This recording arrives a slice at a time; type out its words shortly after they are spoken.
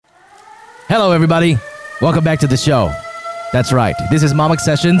Hello, everybody. Welcome back to the show. That's right. This is Mamak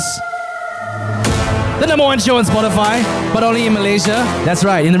Sessions, the #1 show on Spotify, but only in Malaysia. That's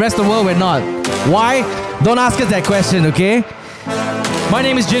right. In the rest of the world, we're not. Why? Don't ask us that question, okay? My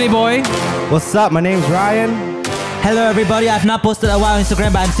name is Ginny Boy. What's up? My name's Ryan. Hello everybody, I've not posted a while on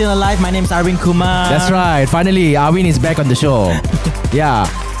Instagram, but I'm still alive. My name's Arwin Kumar. That's right. Finally, Arwin is back on the show. Yeah.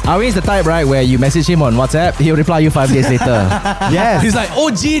 Arwin is the type, right, where you message him on WhatsApp, he'll reply you 5 days later. Yes. He's like,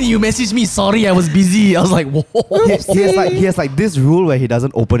 oh, Gene, you messaged me. Sorry, I was busy. I was like, whoa. He has like this rule where he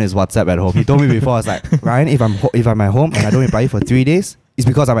doesn't open his WhatsApp at home. He told me before, I was like, Ryan, if I'm at home and I don't reply you for 3 days, it's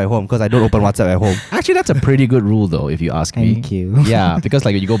because I'm at home, because I don't open WhatsApp at home. Actually, that's a pretty good rule, though, if you ask me. Thank you. Yeah, because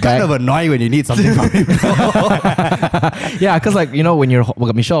like when you go back. Kind of annoying when you need something from him. Yeah, because like, you know, when you're,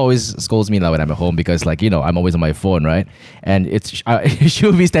 well, Michelle always scolds me like when I'm at home because like, you know, I'm always on my phone, right? And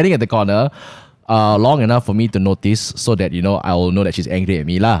she'll be standing at the corner long enough for me to notice so that, you know, I'll know that she's angry at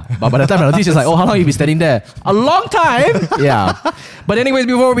me lah. But by the time I notice, she's like, oh, how long you been standing there? A long time. Yeah. But anyways,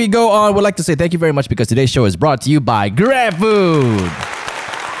 before we go on, we'd like to say thank you very much because today's show is brought to you by GrabFood.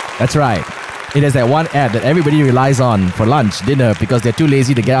 That's right. It is that one app that everybody relies on for lunch, dinner, because they're too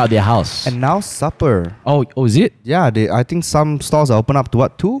lazy to get out of their house. And now supper. Oh, is it? Yeah, I think some stores are open up to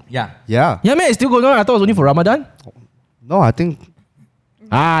what, 2? Yeah. Yeah. Yeah, man, it's still going on. I thought it was only for Ramadan. No, I think...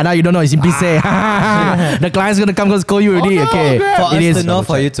 Now you don't know. It's simply say. The client's going to come and call you already. no, Okay. For It us is. to know,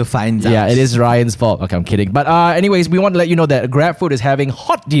 for you to find out. Yeah, it is Ryan's fault. Okay, I'm kidding. But anyways, we want to let you know that GrabFood is having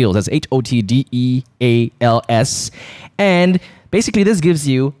hot deals. That's HOTDEALS. And basically, this gives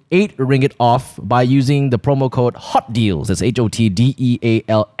you 8 ringgit off by using the promo code HOTDEALS. That's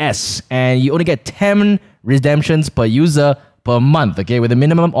HOTDEALS. And you only get 10 redemptions per user per month, okay, with a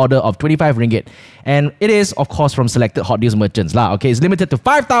minimum order of 25 ringgit. And it is, of course, from selected Hot Deals merchants lah. Okay, it's limited to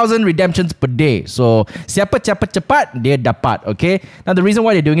 5,000 redemptions per day. So, siapa cepat-cepat, dia dapat, okay? Now, the reason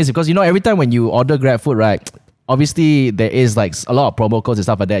why they're doing this is because, you know, every time when you order GrabFood, right, obviously there is like a lot of promo codes and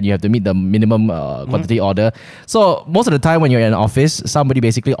stuff like that. You have to meet the minimum quantity order. So most of the time when you're in an office, somebody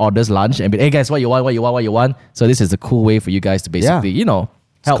basically orders lunch and be, hey guys, what you want? So this is a cool way for you guys to basically, you know,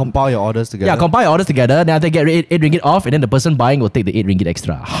 help. Compile your orders together. Yeah, compile your orders together. Then they get 8 ringgit off, and then the person buying will take the 8 ringgit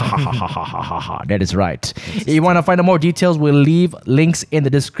extra. That is right. If you want to find out more details, we'll leave links in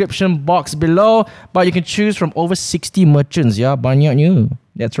the description box below. But you can choose from over 60 merchants. Yeah, banyaknya.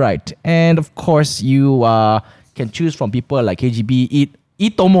 That's right. And of course, you can choose from people like KGB,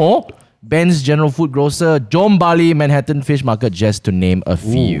 Itomo, Ben's General Food Grocer, Jom Bali, Manhattan Fish Market, just to name a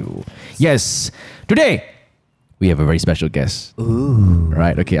few. Yes. Today, we have a very special guest. Ooh.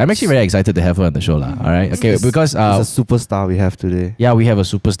 Right, okay. I'm actually very excited to have her on the show lah. All right, okay, because It's a superstar we have today. yeah, we have a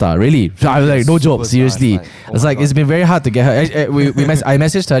superstar. Really, I was like, no joke, Superstar. seriously. It's like, oh my It's been very hard to get her. I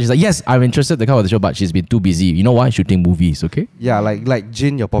messaged her. She's like, yes, I'm interested to come on the show, but she's been too busy. You know why? Shooting movies. Okay. Yeah, like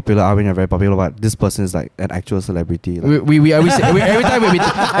Jin, you're popular. Arwin, you're very popular. But this person is like an actual celebrity. Like, We every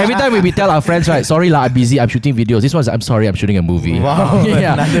time we tell our friends, right? Sorry lah, I'm busy. I'm shooting videos. This one's, I'm sorry, I'm shooting a movie. Wow.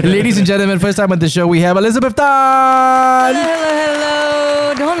 Yeah, ladies and gentlemen, first time on the show we have Elizabeth Tan. Hello.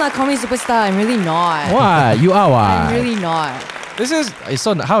 Don't call me superstar. I'm really not. Why? You are why? I'm really not. This is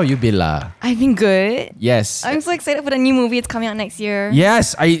so. How have you been lah? I've been good. Yes. I'm so excited for the new movie. It's coming out next year.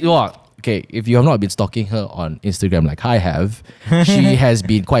 Yes, okay, if you have not been stalking her on Instagram like I have, she has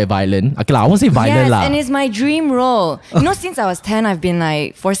been quite violent. Okay, I won't say violent Yes, lah. and it's my dream role. You know, since I was 10, I've been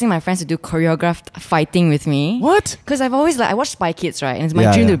like forcing my friends to do choreographed fighting with me. What? Because I've always I watch Spy Kids, right? And it's my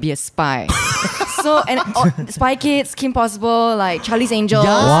Yeah, dream yeah. to be a spy. So, and Spy Kids, Kim Possible, like Charlie's Angels,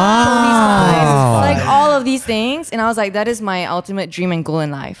 Wow. Tony Spies, like all of these things. And I was like, that is my ultimate dream and goal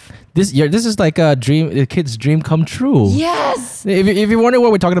in life. This is like a kid's dream come true. Yes. If you wonder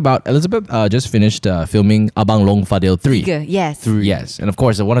what we're talking about, Elizabeth just finished filming Abang Long Fadil 3. Good. Yes. Yes, and of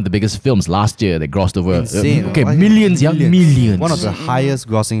course one of the biggest films last year that grossed over Insane. millions, yeah, millions. one of the highest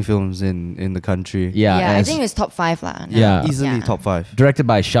grossing films in the country. yeah, Yeah, and I it's think it was top 5 lah. Yeah. Easily Yeah. top 5. directed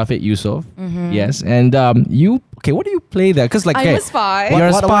by Shafiq Yusof. Yes, and what do you play there? Because like, I'm okay, a spy. You're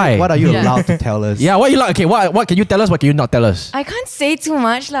a spy. What are you Yeah. allowed to tell us? Yeah, what you like? Okay, what can you tell us? What can you not tell us? I can't say too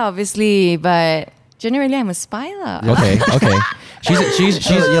much lah, obviously, but generally I'm a spy lah. Okay. She's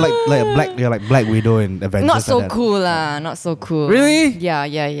You're like Black Widow in Avengers. Not so like that. cool lah, not so cool. Really? Yeah.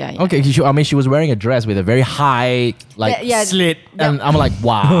 Okay, she was wearing a dress with a very high Yeah, slit, yeah. and I'm like,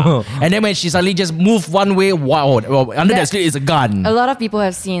 wow. And then when she suddenly just moved one way, wow, under that slit is a gun. A lot of people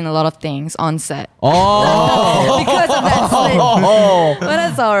have seen a lot of things on set Oh, because of that slit. But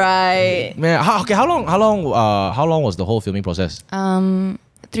that's alright. man. How long was the whole filming process?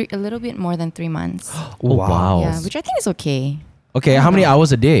 A little bit more than 3 months. Oh, wow. Yeah, which I think is okay. Okay, how many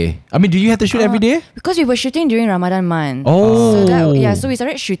hours a day? I mean, do you have to shoot every day? Because we were shooting during Ramadan month. Oh. So we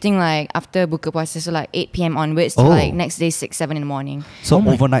started shooting like after Buka Puasa, so like 8 p.m. onwards to like next day 6, 7 in the morning. So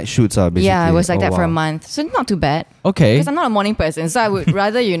overnight shoots are basically. Yeah, it was like that for a wow. month. So not too bad. Okay. Because I'm not a morning person, so I would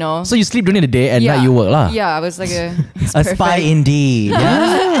rather, So you sleep during the day and night you work lah. Yeah, I was like it's A spy perfect. indeed.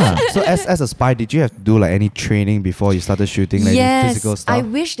 Yeah. So as a spy, did you have to do like any training before you started shooting, like any Yes, physical stuff? I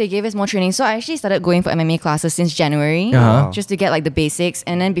wish they gave us more training. So I actually started going for MMA classes since January, Uh-huh. just to get like the basics.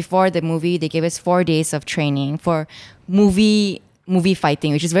 And then before the movie, they gave us 4 days of training for movie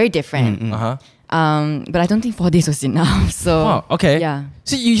fighting, which is very different. Uh-huh. But I don't think 4 days was enough. So Oh, okay. yeah,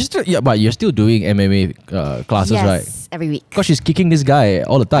 See, but you're still doing MMA classes, yes, right? every week. Because she's kicking this guy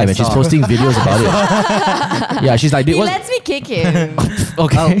all the time and she's posting videos about it. Yeah, she's like, He what? lets me kick him.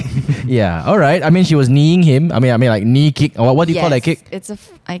 Okay. Yeah, all right. I mean, she was kneeing him. I mean, like knee kick. What do you call that kick? It's a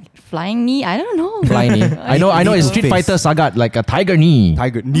flying knee. I don't know. Flying knee. I know. It's Knee to Street face. Fighter Saga, like a tiger knee.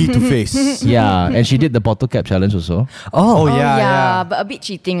 Tiger knee to face. Yeah, and she did the bottle cap challenge also. Oh, Oh yeah, yeah, but a bit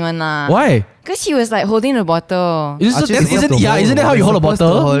cheating one lah. Why? Because he was like holding the bottle. Actually, it's supposed to hold Isn't that how you hold a Supposed to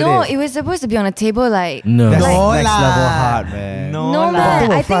bottle? hold No, it. it was supposed to be on a table like. No. That's No next lah. level hard, man. No No lah. man, Bottle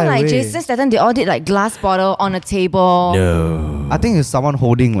will I fly think like away. Jason Statham, they all did like glass bottle on a table. No. I think it's someone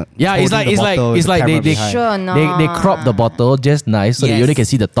holding like. Yeah, it's holding like the bottle it's with like the they camera behind. Sure, no. they crop the bottle just nice so that you Yes. only can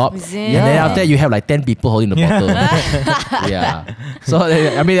see the top. Is And then it? after that you have like 10 people holding the bottle. Yeah. So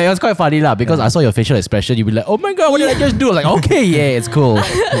I mean it was quite funny lah because I saw your facial expression. You'd be like, oh my god, what did I just do? I was like, okay, yeah, it's cool.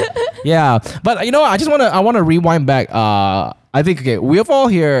 Yeah. But you know, I wanna rewind back. I think we've all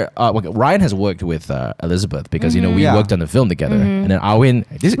here. Ryan has worked with Elizabeth because you know we Yeah. worked on the film together, and then Arwin.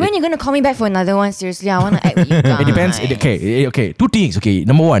 When are you gonna call me back for another one? Seriously, I wanna act with you guys. It depends. Okay. Two things. Okay.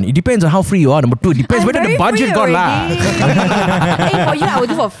 Number one, it depends on how free you are. Number two, it depends I'm whether the very budget free got lah. already. Hey, for you, I will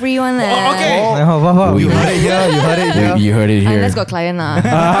do for free one. okay. You heard it here. You heard it here. You heard it here. Let's go client lah.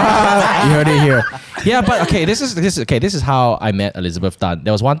 You heard it here. Yeah, but okay, this is how I met Elizabeth Tan.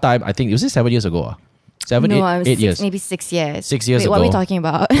 There was one time, I think it was 7 years ago. No, I was 8 years. maybe 6 years. 6 years Wait, what are we ago. talking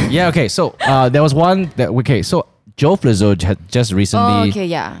about? Yeah, okay. So there was one that so Joe Flizzo had just recently Oh, okay,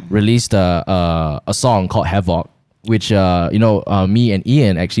 yeah. released a song called Havoc, which me and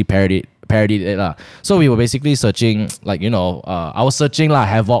Ian actually parodied it lah. So we were basically searching, like I was searching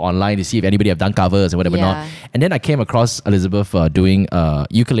Havoc online to see if anybody have done covers and whatever Yeah. not. And then I came across Elizabeth doing a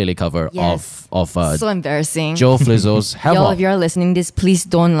ukulele cover Yes. of So embarrassing. Joe Flizzo's Y'all, Havoc. if you're listening this, please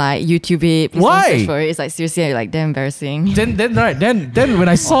don't like YouTube it. Please Why? Don't search for it. It's like seriously like damn embarrassing. Then when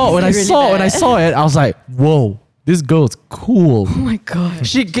I saw Really bad. it, I was like, whoa, this girl's cool. Oh my god.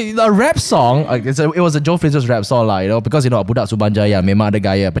 A rap song, it was a Joe Flizzo's rap song because Budak Subanjaya memang ada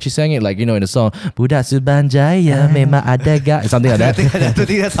gaya, but she sang it in the song Budak Subanjaya memang ada gaya, something like that. I don't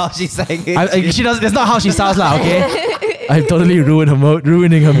think that's how she sang it. She does. That's not how she sounds okay. I'm totally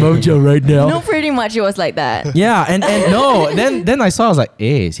ruining her mojo right now. No, pretty much it was like that. Yeah, and no, then I saw, I was like,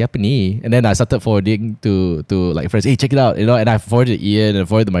 hey, siapa ni? And then I started forwarding to like friends, hey, check it out, and I forwarded to Ian and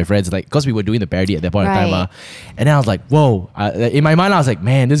forwarded to my friends, like, because we were doing the parody at that point in time. Right. And then I was like, whoa. In my mind, I was like,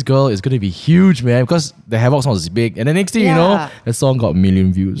 man, this girl is going to be huge, man, because the Havoc song is big. And the next thing you know, Yeah. the song got 1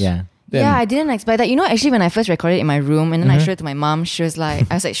 million views. Yeah. Then- Yeah, I didn't expect that. Actually, when I first recorded it in my room and then I showed it to my mom, she was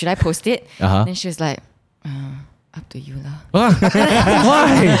like, I was like, should I post it? Uh-huh. Then she was like, up to you lah.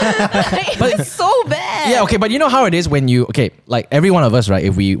 Why? But it's so bad. Yeah, okay, but you know how it is when like every one of us, right?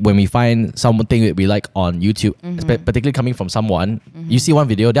 When we find something that we like on YouTube, particularly coming from someone, you see one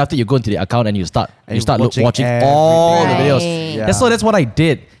video, then after you go into the account and you start watching watching all the everything. videos. Right. Yeah. That's what I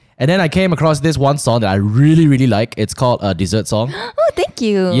did. And then I came across this one song that I really, really like. It's called a Dessert Song. Oh, thank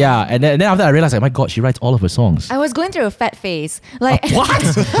you. Yeah, and then after I realized, like, my God, she writes all of her songs. I was going through a fat phase. Like What?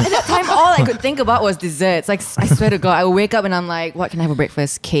 at that time, all I could think about was desserts. Like I swear to God, I would wake up and I'm like, what can I have for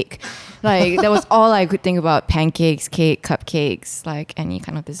breakfast? Cake. Like that was all I could think about: pancakes, cake, cupcakes, like any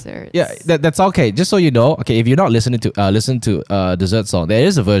kind of dessert. Yeah, that's okay. Just so you know, okay, if you're not listening to listen to Dessert Song, there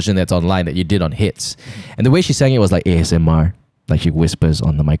is a version that's online that you did on Hits, and the way she sang it was like ASMR, like she whispers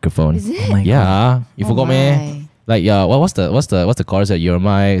on the microphone. Is it? Oh my Yeah, you Oh forgot my. me. Like what's the chorus that you're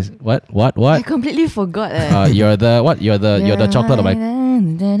my what I completely forgot. you're the chocolate of my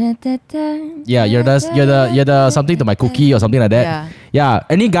yeah you're the something to my cookie or something like that. Yeah,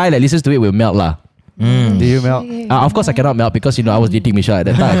 any guy that listens to it will melt lah. Do you melt? Of course I cannot melt because I was dating Michelle at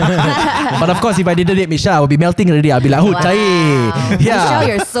that time. But of course if I didn't date Michelle, I would be melting already. I'll be like, oh, cair. Yeah. Michelle,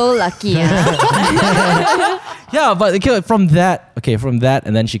 you're so lucky. Yeah, but from that,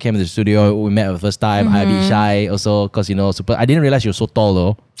 and then she came to the studio. We met for the first time. I'd be shy also because super. I didn't realize she was so tall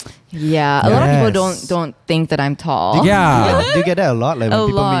though. Yeah, a lot of people Yes. don't think that I'm tall. Yeah. Do you get that a lot? Like when A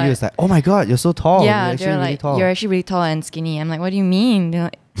people meet lot. you, it's like, oh my god, you're so tall. Yeah, you're actually they're really like, tall. you're actually really tall and skinny. I'm like, what do you mean? They're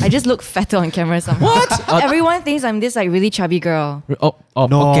like, I just look fatter on camera somehow. What? Everyone thinks I'm this like really chubby girl. Oh,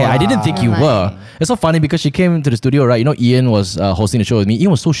 No okay. I didn't think you Like- were. It's so funny because she came to the studio, right? You know, Ian was hosting the show with me. Ian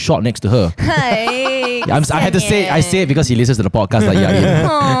was so short next to her. Hi. I had to say, I say it because he listens to the podcast. Like, yeah, Ian.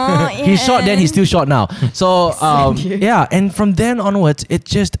 Aw, He's short then, he's still short now. So, you. yeah. And from then onwards, it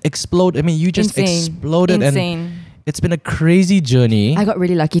just exploded. I mean, you just Insane. exploded. Insane. And it's been a crazy journey. I got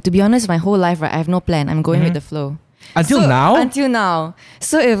really lucky. To be honest, my whole life, right, I have no plan. I'm going with the flow. Until So- now? Until now.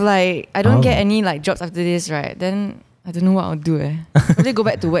 So if like I don't get any like jobs after this, right, then I don't know what I'll do. Probably go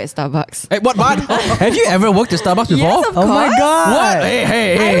back to work at Starbucks. Hey, what? Have you ever worked at Starbucks before? Yes, of Oh my course. god! What?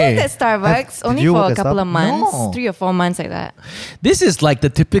 Hey. I worked at Starbucks only you for work a at couple of Starbucks? months, No. 3 or 4 months like that. This is like the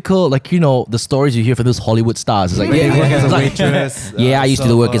typical, like, you know, the stories you hear from those Hollywood stars. It's like, Yeah, you work as a it's like- waitress. Yeah, I used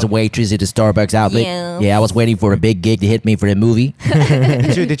to work as a waitress at the Starbucks outlet. Yeah. Yeah, I was waiting for a big gig to hit me for the movie.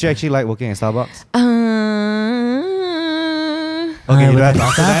 Did you actually like working at Starbucks? Okay, you don't have to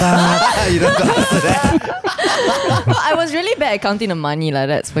answer that. You don't have to answer that. I was really bad at counting the money, like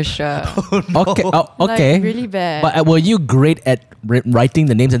that's for sure. Okay, okay. Like, really bad. But were you great at writing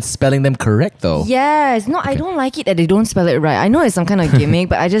the names and spelling them correct though? Yes, no, I don't like it that they don't spell it right. I know it's some kind of gimmick,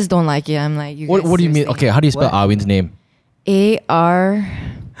 but I just don't like it. I'm like, you What guys do you mean? seriously. Okay, how do you spell What? Arwin's name?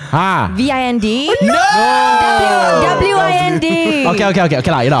 ARVIND? No! WIND.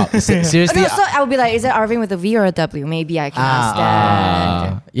 Okay, lah, you know. Seriously. No, so I would be like, is it Arvin with a V or a W? Maybe I can ask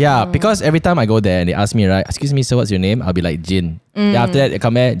that. Yeah, because every time I go there and they ask me, right, excuse me, so what's your name? I'll be like Jin. Then after that, they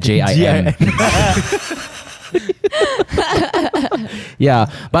come here, JIN. Yeah,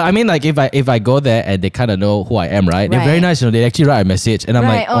 but I mean, like if I go there and they kind of know who I am, right? They're very Right. nice, you know. They actually write a message, and I'm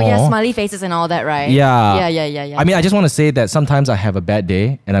Right. like, Oh yeah, "Aw." smiley faces and all that, right? Yeah. Yeah. I mean, I just want to say that sometimes I have a bad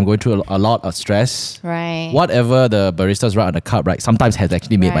day and I'm going through a lot of stress. Right. Whatever the baristas write on the cup, right, sometimes has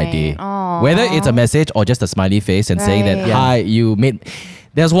actually made my Right. day. Aw. Whether it's a message or just a smiley face and saying that, Right. hi, you made.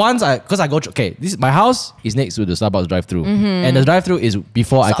 There's once because I go, okay, this is my house is next to the Starbucks drive-through. And the drive-through is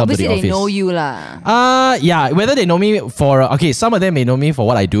before I So come to the obviously office. they know you lah. Yeah, whether they know me for okay, some of them may know me for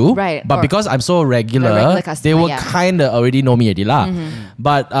what I do, Right, But or because I'm so regular, a regular customer, they will yeah. kind of already know me already lah.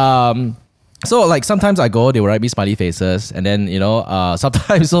 But so like sometimes I go, they will write me smiley faces, and then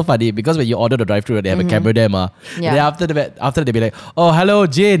sometimes so funny because when you order the drive-through, they have a camera there, ma. Yeah. Then after they be like, oh hello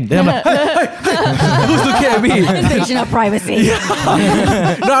Jane. Then I'm like, hey, who's looking at me? Invasion of privacy.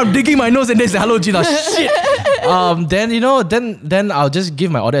 No, I'm digging my nose and they say hello Gina. Shit. Then I'll just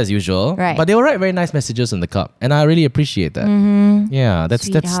give my order as usual. Right. But they will write very nice messages in the cup, and I really appreciate that. Yeah, that's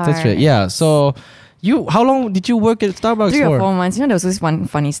right. Sweethearts. Yeah. So, how long did you work at Starbucks 3 for? or 4 months. You know, there was this one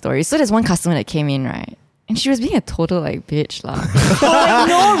funny story. So there's one customer that came in, right? And she was being a total like bitch lah. For like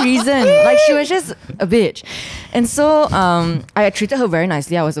no reason. Like she was just a bitch. And so I treated her very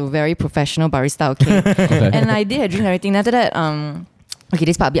nicely. I was a very professional barista, okay? And I did her drink and everything. After that, okay,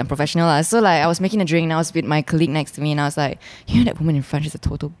 this part a bit unprofessional lah. So like I was making a drink and I was with my colleague next to me and I was like, you know that woman in front, she's a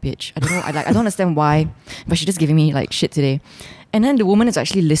total bitch. I don't know, I don't understand why, but she's just giving me like shit today. And then the woman is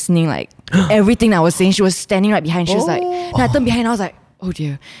actually listening like everything I was saying. She was standing right behind. She was like, and I turned behind and I was like, oh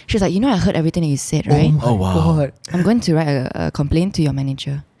dear. She was like, you know, I heard everything that you said, right? Oh wow. I'm going to write a complaint to your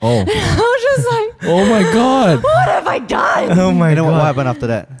manager. Oh. I was just like, Oh my god. what have I done? Oh my You know what god. happened after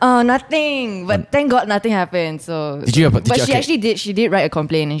that? Oh, nothing. But thank God nothing happened. So Did you but she okay. actually did. She did write a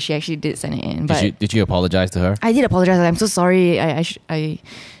complaint and she actually did send it in. But Did you apologize to her? I did apologize. I'm so sorry.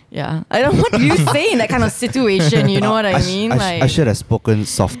 Yeah. I don't know what do you say in that kind of situation. You know what I mean? I should have spoken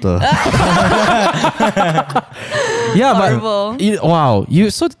softer. Yeah, Horrible. but wow,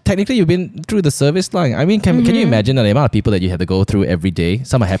 so technically you've been through the service line. I mean, can you imagine the amount of people that you have to go through every day?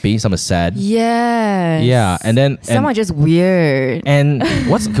 Some are happy, some are sad. Yes. Yeah, and then Some are just weird. and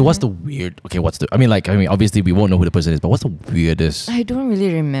what's the weird? Okay, obviously we won't know who the person is, but what's the weirdest? I don't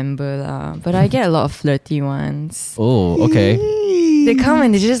really remember lah, but I get a lot of flirty ones. Oh, okay. They come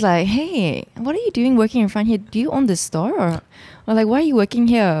and they're just like, hey, what are you doing working in front here? Do you own the store? Or like, why are you working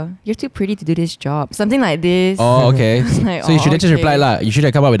here? You're too pretty to do this job. Something like this. Oh, okay. Like, So you should have just okay. replied lah. You should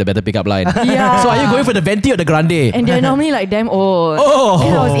have come up with a better pickup line. Yeah. So are you going for the venti or the grande? And they're normally like damn old. Oh.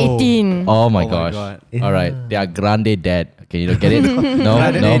 And I was 18. Oh my Oh my gosh. God. All right, they are grande dad. Okay, you don't get it? No.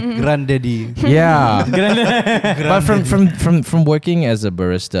 Granddaddy. Yeah. But from working as a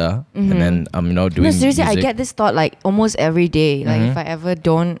barista and then doing No, seriously, I music. get this thought like almost every day. Like if I ever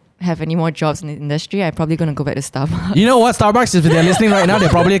don't have any more jobs in the industry, I'm probably gonna go back to Starbucks. You know what, Starbucks, if they're listening right now, they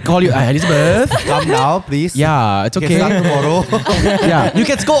probably call you Elizabeth. Come now, please. Yeah, it's You can okay. start tomorrow. Yeah, you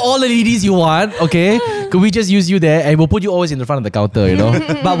can score all the ladies you want, okay? Could we just use you there and we'll put you always in the front of the counter, you know?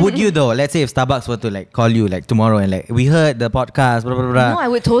 But would you though? Let's say if Starbucks were to like call you like tomorrow and like we heard the podcast, blah blah blah. No, I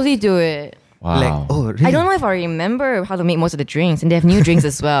would totally do it. Wow. Like, oh really? I don't know if I remember how to make most of the drinks, and they have new drinks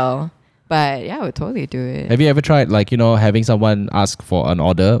as well. But yeah, I would totally do it. Have you ever tried like, you know, having someone ask for an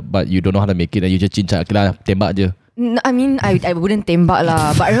order but you don't know how to make it and you just cincang, okay lah, tembak je. No, I mean, I wouldn't tembak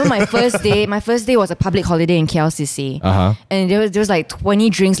lah. But I remember my first day. My first day was a public holiday in KLCC, and there was like 20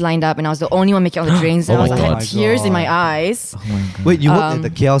 drinks lined up, and I was the only one making all the drinks. And Oh I my had God. tears in my eyes. Oh my God. Wait, you worked at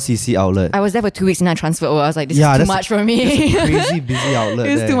the KLCC outlet? I was there for 2 weeks and I transferred over. I was like, this Yeah, is too that's- much for me. Crazy busy outlet.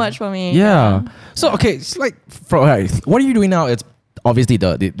 It was there. too much for me. Yeah. So, okay, it's like, what are you doing now? It's obviously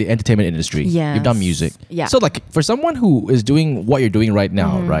the entertainment industry. Yes. You've done music. Yeah. So, like, for someone who is doing what you're doing right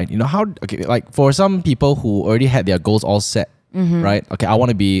now, right? You know, like, for some people who already had their goals all set, right? Okay, I want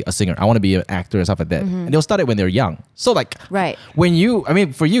to be a singer. I want to be an actor and stuff like that. And they'll start it when they're young. So, like, Right. when you, I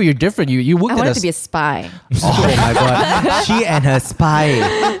mean, for you, you're different. You worked I at wanted to be a spy. Oh my God. She and her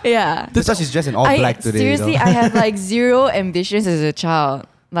spy. Yeah. That's why she's dressed in all black today. Seriously, you know? I have like zero ambitions as a child.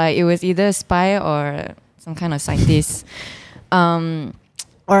 Like it was either a spy or some kind of scientist.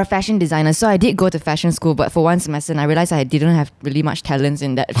 Or a fashion designer. So I did go to fashion school, but for one semester, and I realized I didn't have really much talents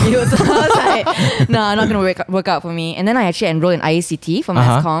in that field. So I was like, nah, not going to work out for me. And then I actually enrolled in IACT for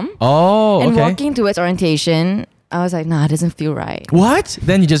mass comm. Oh, And okay. walking towards orientation, I was like, nah, it doesn't feel right. What?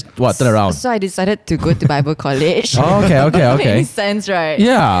 Then you just, what, turn around? So I decided to go to Bible college. Oh, okay. Makes sense, right?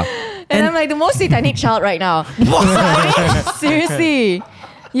 Yeah. And I'm like the most satanic child right now. I mean, seriously.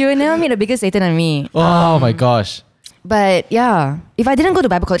 You will never meet a bigger Satan than me. Oh my gosh. But yeah, if I didn't go to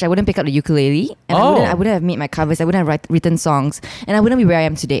Bible college, I wouldn't pick up the ukulele, and I wouldn't have made my covers. I wouldn't have written songs, and I wouldn't be where I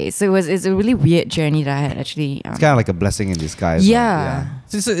am today. So it's a really weird journey that I had actually. It's kind of like a blessing in disguise. Yeah.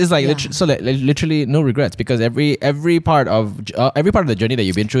 So it's like Yeah. literally no regrets, because every part of the journey that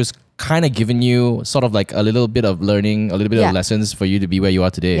you've been through is kind of given you sort of like a little bit of learning, a little bit Yeah. of lessons for you to be where you are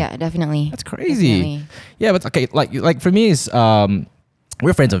today. Yeah, definitely. That's crazy. Definitely. Yeah, but okay, like for me is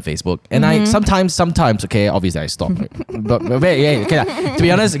we're friends on Facebook, and I sometimes okay, obviously I stop, but yeah, okay, to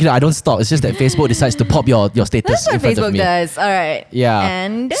be honest, I don't stop. It's just that Facebook decides to pop your status That's what in front of Facebook me. does. All right. Yeah,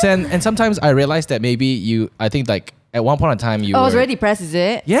 And and sometimes I realize that maybe I think like at one point in time you I was were, very depressed. Is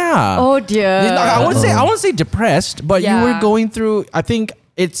it? yeah. Oh dear. I won't say depressed, but you were Yeah. going through. I think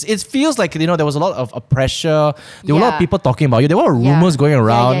it feels like there was a lot of pressure. There were a lot of Yeah. people talking about you. There were Yeah. rumors going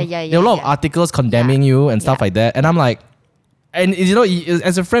around. Yeah, there were a lot of yeah. articles condemning you and stuff Yeah. like that. And I'm like, and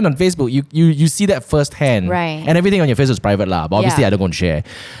as a friend on Facebook, you see that firsthand. Right. And everything on your face is private lah. But obviously Yeah. I don't go and share.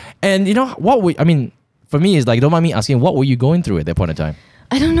 And you know for me it's like, don't mind me asking, what were you going through at that point in time?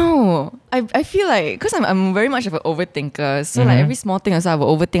 I don't know. I feel like, because I'm very much of an overthinker. So like every small thing also I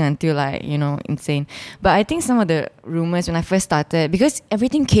will overthink until like, insane. But I think some of the rumors when I first started, because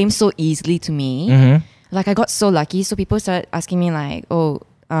everything came so easily to me, like I got so lucky. So people started asking me like,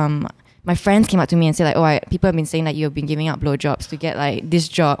 my friends came up to me and said like, people have been saying that you've been giving out blowjobs to get like this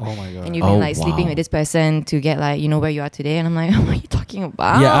job. Oh my God. And you've been Oh, like sleeping wow. with this person to get like, where you are today. And I'm like, what are you talking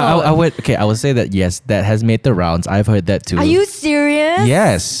about? Yeah, I would say that yes, that has made the rounds. I've heard that too. Are you serious?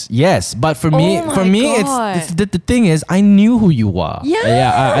 Yes. But for me, Oh my God. it's the thing is, I knew who you were.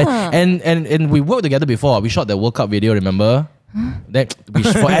 Yeah. And we worked together before. We shot the World Cup video. Remember? That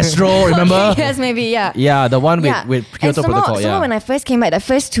for Astro. Remember? Yes, maybe, yeah. Yeah, the one with And Kyoto somehow, Protocol. Yeah. when I first came back, the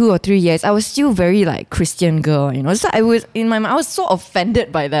first 2 or 3 years, I was still very like Christian girl, So I was in my mind, I was so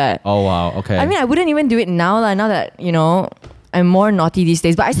offended by that. Oh wow. Okay. I mean, I wouldn't even do it now that I'm more naughty these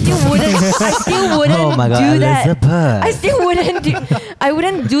days, but I still wouldn't. Oh my God, do that. Elizabeth. I still wouldn't do. I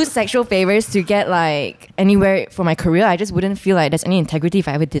wouldn't do sexual favors to get like anywhere for my career. I just wouldn't feel like there's any integrity if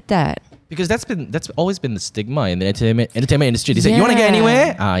I ever did that. because that's always been the stigma in the entertainment industry. They say, you want to get anywhere?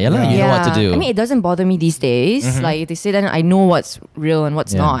 You know what to do. I mean, it doesn't bother me these days. Like if they say that, I know what's real and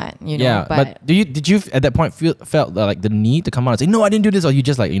what's not. Yeah, but did you at that point felt like the need to come out and say, no, I didn't do this, or you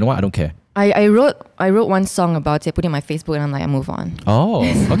just like, you know what, I don't care? I wrote one song about it, put it on my Facebook, and I'm like, I move on. Oh,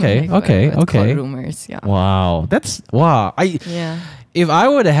 okay, Like, okay. it's called rumors. Yeah. Wow, wow. Yeah. If I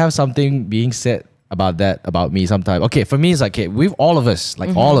were to have something being said about me sometime, okay, for me it's like, okay, we've all of us,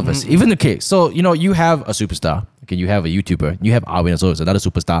 even so you have a superstar, okay, you have a YouTuber, you have Arwin also, who's another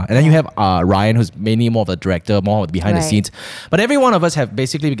superstar, and then you have Ryan, who's mainly more of the director, more behind the Right. scenes. But every one of us have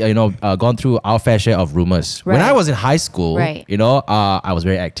basically gone through our fair share of rumors. When Right. I was in high school, Right. I was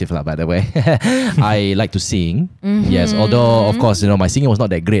very active by the way. I like to sing. Yes, although of course my singing was not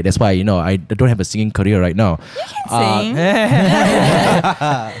that great. That's why I don't have a singing career right now. Sing.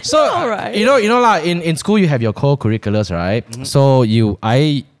 So alright. in school you have your co-curriculars, right? So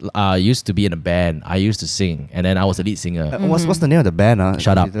I used to be in a band. I used to sing, and then I was the lead singer. What's the name of the band?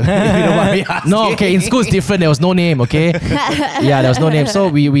 Shut up. You don't want me asking. No, okay, in school it's different. There was no name, okay? Yeah, there was no name. So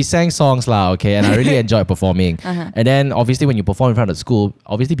we sang songs lah, okay? And I really enjoyed performing. And then obviously when you perform in front of the school,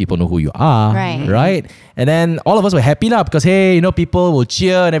 obviously people know who you are. Right. And then all of us were happy lah because hey, people will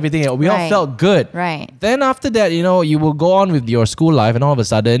cheer and everything. We all felt good. Right. Then after that, you will go on with your school life and all of a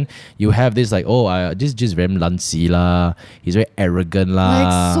sudden you have this like, this just very lancy lah. He's very arrogant lah.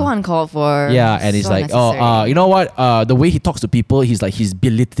 Like so uncalled for. Yeah, and it's so like, you know what? The way he talks to people, he's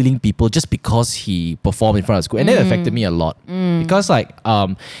belittling people just because he performed in front of school, and that affected me a lot because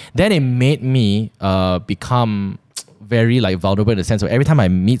then it made me become very vulnerable in the sense of every time I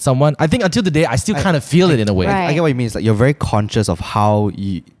meet someone, I think until today I still kind of feel it in a way. Right. I get what you mean. It's like you're very conscious of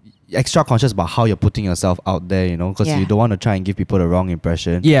extra conscious about how you're putting yourself out there, because you don't want to try and give people the wrong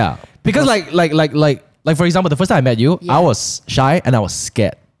impression. Yeah, because like for example, the first time I met you, I was shy and I was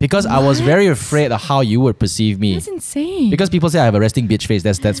scared. Because I was very afraid of how you would perceive me. That's insane. Because people say I have a resting bitch face.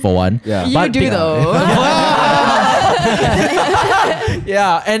 That's for one. Yeah. You do though.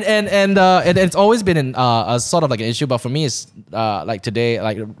 Yeah, and it's always been a sort of like an issue. But for me, it's like today,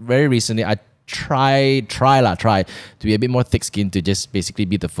 like very recently, I try to be a bit more thick-skinned to just basically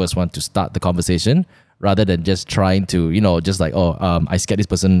be the first one to start the conversation, rather than just trying to, I scared this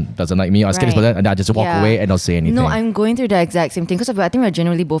person doesn't like me, or I scared this person, and I just walk away and not say anything. No, I'm going through the exact same thing because I think we're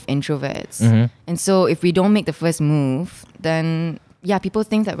generally both introverts. And so if we don't make the first move, then people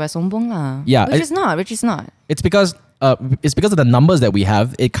think that we're sombong lah. Yeah. Which is not. It's because of the numbers that we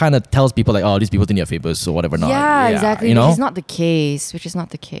have. It kind of tells people like, oh, these people think you're famous or whatever. Yeah, exactly. Which is not the case.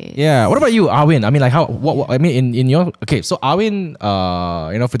 Yeah. What about you, Arwin? I mean, like in your so Arwin,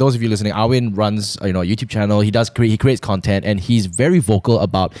 for those of you listening, Arwin runs a YouTube channel. He creates content, and he's very vocal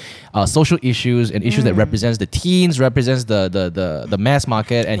about social issues and issues that represents the teens, represents the mass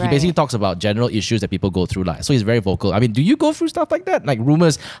market, and he basically talks about general issues that people go through. So he's very vocal. I mean, do you go through stuff like that, like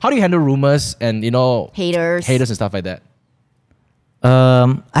rumors? How do you handle rumors and haters and stuff like that?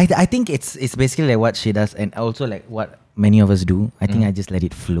 I think it's basically like what she does, and also like what many of us do. I think I just let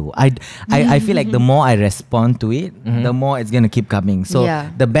it flow. I feel like the more I respond to it, the more it's gonna keep coming. So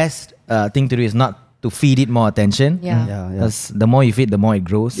the best thing to do is not to feed it more attention. Yeah. Because the more you feed, the more it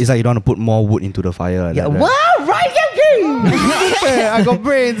grows. It's like you don't want to put more wood into the fire. Like yeah. that, Wow, right? I got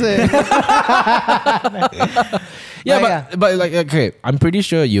brains. But like, okay, I'm pretty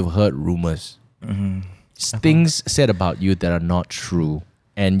sure you've heard rumors. Things said about you that are not true,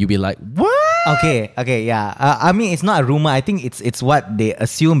 and you'll be like, what? Okay, yeah. I mean, it's not a rumor. I think it's what they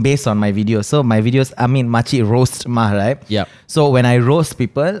assume based on my videos. So my videos, I mean, Machi roast mah, right? Yep. So when I roast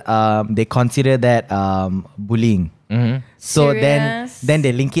people, they consider that bullying. So Serious? then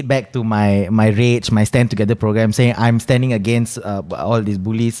they link it back to my rage, my Stand Together program, saying I'm standing against all these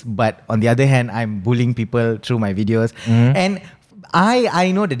bullies, but on the other hand, I'm bullying people through my videos. And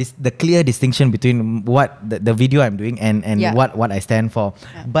I know the clear distinction between what the video I'm doing and what I stand for.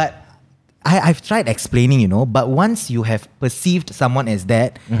 But I've tried explaining, but once you have perceived someone as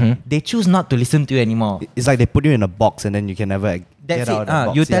that, they choose not to listen to you anymore. It's like they put you in a box and then you can never That's get out of the it.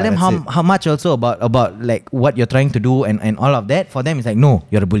 box. You tell them how much also about like what you're trying to do and all of that. For them, it's like, no,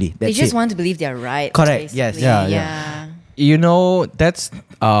 you're a bully. That's They just it. want to believe they're right. Correct, yes. basically. Yeah. That's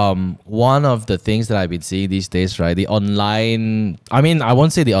one of the things that I've been seeing these days, right? The online, I mean, I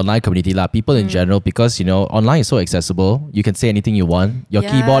won't say the online community lah, people in general, because online is so accessible. You can say anything you want. Your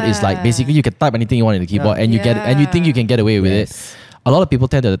keyboard is like, basically you can type anything you want in the keyboard, and you think you can get away with it. A lot of people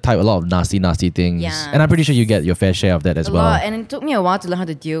tend to type a lot of nasty things, and I'm pretty sure you get your fair share of that as well. Lot, and it took me a while to learn how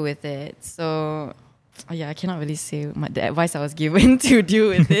to deal with it. So I cannot really say the advice I was given to deal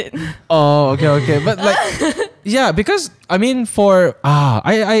with it. Oh, okay. But like, yeah, because I mean,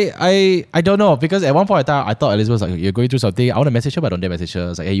 I don't know, because at one point in time I thought Elizabeth was like, you're going through something. I want to message her, but I don't dare message her.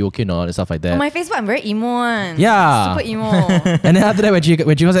 It's like, hey, you okay, no, and stuff like that. On my Facebook, I'm very emo one. Yeah. Super emo. And then after that, when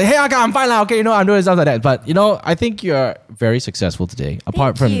she was like, hey, okay, I'm fine now. Okay, I'm doing stuff like that. But I think you're very successful today.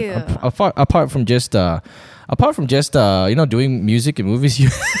 Apart from just doing music and movies,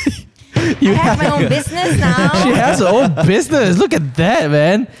 I have my own business now. She has her own business. Look at that,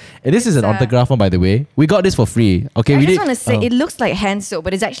 man. And this is an autograph one, by the way. We got this for free. Okay, I just want to say, it looks like hand soap,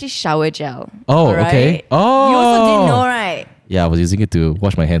 but it's actually shower gel. Oh, right? okay. Oh. You also didn't know, right? Yeah, I was using it to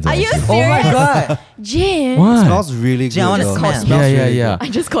wash my hands. Are you serious? Oh my god. Jim. What? It smells really good. Gee, I wanna though. smell. Smells really good. Yeah. I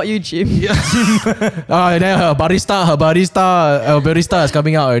just called you Jim. And then her barista is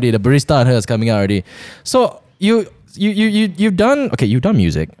coming out already. The barista in her is coming out already. So you've done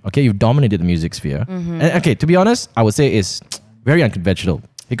music. Okay, you've dominated the music sphere. And okay, to be honest, I would say it's very unconventional.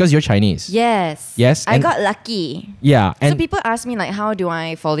 because you're Chinese. Yes. Yes, I and- got lucky. Yeah, So and people ask me like, how do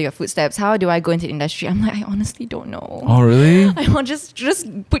I follow your footsteps? How do I go into the industry? I'm like, I honestly don't know. oh really? I want just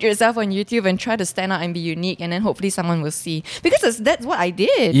put yourself on YouTube and try to stand out and be unique, and then hopefully someone will see. Because that's what I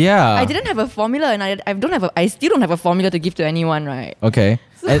did. Yeah. I didn't have a formula, and I still don't have a formula to give to anyone, right? Okay.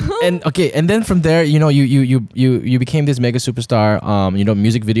 And okay, and then from there, you became this mega superstar.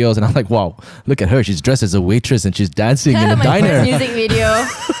 Music videos, and I'm like, wow, look at her. She's dressed as a waitress and she's dancing in a My diner. first music video.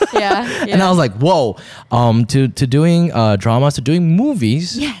 yeah. And I was like, whoa, to doing dramas, to doing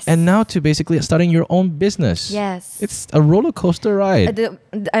movies, Yes. and now to basically starting your own business. Yes. It's a roller coaster ride.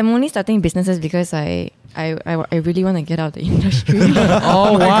 I'm only starting businesses because I really want to get out of the industry.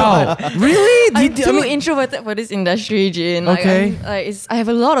 Oh wow, really? I'm too introverted for this industry, Jin. Okay. I have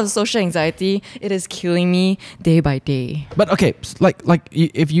a lot of social anxiety. It is killing me day by day. But okay,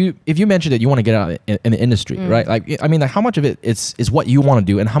 if you mentioned that you want to get out in the industry, right? Like how much of it is what you want to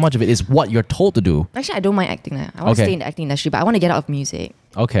do, and how much of it is what you're told to do? Actually, I don't mind acting. I want to Okay. stay in the acting industry, but I want to get out of music.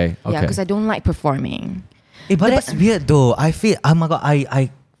 Okay. Yeah, because I don't like performing. But that's weird though. I feel, oh my god,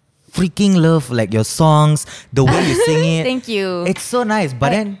 I freaking love like your songs, the way you sing it. Thank you. It's so nice. But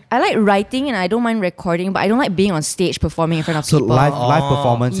then I like writing and I don't mind recording, but I don't like being on stage performing in front of So people. live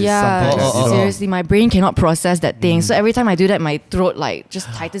performance is Yeah, something that, seriously, my brain cannot process that thing. So every time I do that, my throat like just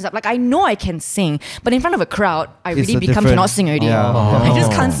tightens up. Like I know I can sing, but in front of a crowd, I It's really a become different- cannot sing already. yeah. I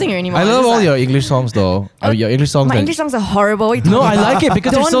just can't sing anymore. I I'm love just all like, your English songs though. Your English songs. My that- English songs are horrible. What are you No, talking I like about? it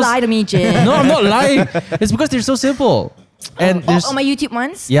because they're don't so. lie to me, Jin. No, I'm not lying. It's because they're so simple. And there's my YouTube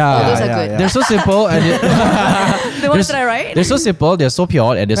ones. Yeah. Oh, those Yeah, are yeah, good. yeah. they're so simple and The ones that I write. they're so simple, they're so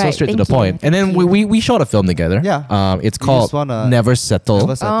pure, and they're so Right, straight to the thank you, point. And then thank we shot a film together. Yeah. It's We called just wanna- Never Settle.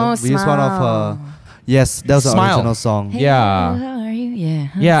 Never Settle. Oh, We used one of her. Yes, that was the Smile. original song. Hey, Yeah. how are you? Yeah.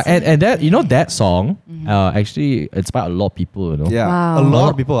 Yeah, and that that song actually inspired a lot of people. Yeah, Wow. a lot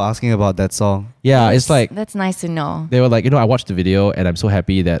of people are asking about that song. Yeah, it's like That's nice to know. they were like, I watched the video and I'm so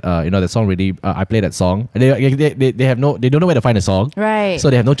happy that that song really. I played that song. And they have no, they don't know where to find the song. Right. So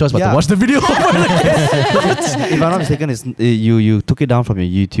they have no choice but to Yeah. watch the video. If I'm not mistaken, it's you took it down from your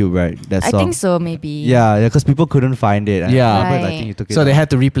YouTube, right? That I song. think so, maybe. Yeah, because people couldn't find it. And Yeah. I remember, I Right. think you took it. So they down. had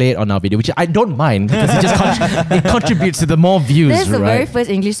to replay it on our video, which I don't mind because it just it contributes to the more views, That's the right? very first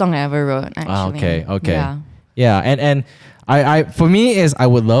English song I ever wrote, actually. Ah, okay. Yeah. Yeah, and I for me is I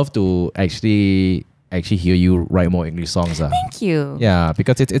would love to actually hear you write more English songs. Thank you. Yeah,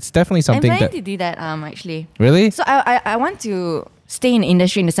 because it's definitely I'm something planning that to do that, actually. really. So I want to stay in the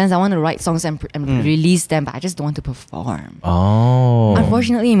industry in the sense I want to write songs and release them, but I just don't want to perform. Oh,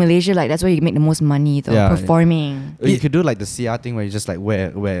 Unfortunately, in Malaysia, like that's where you make the most money, though, Yeah. performing. You could do like the CR thing where you just like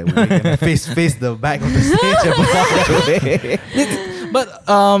wear face the back of the stage and perform that way. but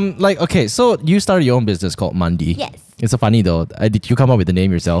okay, so you started your own business called Mandi. Yes. It's so funny though. Did you come up with the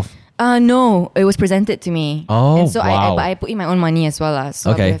name yourself? No, it was presented to me. Oh, and so wow. I put in my own money as well.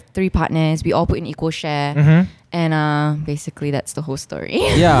 So Okay. we have 3 partners. We all put in equal share. Mm-hmm. And basically that's the whole story.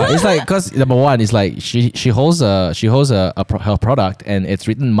 Yeah, it's like because number one is like she holds her product and it's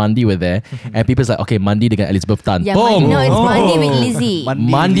written Mandi with there, and people's like, okay, Mandi dengan Elizabeth Tan. Yeah, Boom. no, it's Oh. Monday with Lizzie.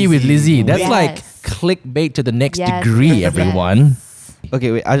 Mandi with Lizzie. That's Yes. like clickbait to the next Yes, degree, yes, everyone.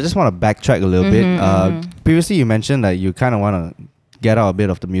 Okay, wait. I just want to backtrack a little bit. Previously, you mentioned that you kind of want to get out a bit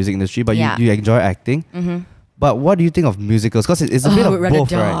of the music industry, but Yeah. you enjoy acting. But what do you think of musicals? Because it's a bit I of would rather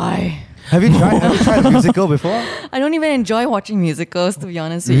both, right? die. Have you tried a musical before? I don't even enjoy watching musicals, to be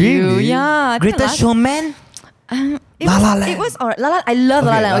honest with you. Really? Yeah. I think Greatest last- Showman? It La was, La Land. It was alright. La La, I love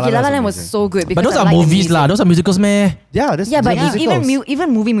La La Okay, Land. La La Okay, La La Land's Land was amazing. so good. But because those I are like the movies music. lah. Those are musicals, meh. Yeah, this Yeah, but musicals. even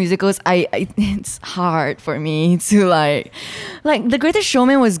movie musicals, it's hard for me to like The Greatest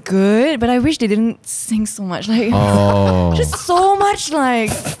Showman was good, but I wish they didn't sing so much. Like Oh. just so much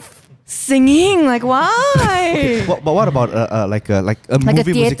like singing. Like why? But what about like a Like a movie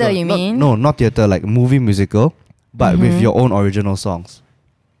theatre, musical? you mean? No, not theatre. Like movie musical, but with your own original songs.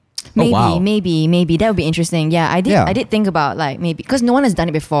 Maybe, wow. maybe that would be interesting. Yeah, I did. Yeah. I did think about like maybe because no one has done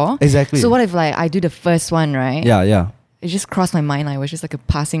it before. Exactly. So what if like I do the first one, right? Yeah. It just crossed my mind. Like, it was just like a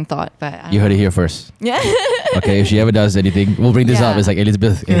passing thought, but I You heard it here first. Yeah. Okay, if she ever does anything, we'll bring this Yeah. up. It's like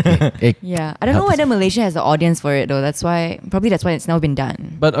Elizabeth. Yeah, I don't know Help us. whether Malaysia has the audience for it though. That's why it's never been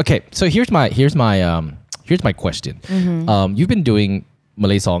done. But okay, so here's my question. Mm-hmm. You've been doing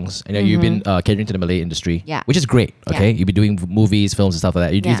Malay songs, and you've been catering to the Malay industry, Yeah. which is great. Okay, Yeah. you've been doing movies, films, and stuff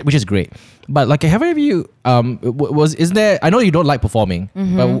like that, Yeah. which is great. But like, have any of you isn't there? I know you don't like performing,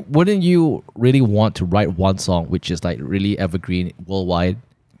 Mm-hmm. but wouldn't you really want to write one song which is like really evergreen worldwide?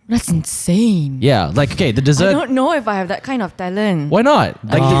 That's insane. Yeah, like okay, the I dessert. don't know if I have that kind of talent. Why not?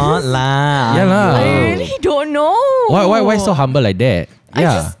 Like, Not lah. Yeah lah. I really don't know. why so humble like that? I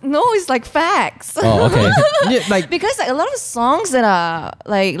Yeah. just know it's like facts. Oh, okay. Yeah, like Because like a lot of songs that are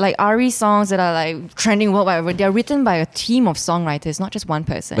like Ari songs that are like trending worldwide, they're written by a team of songwriters, not just one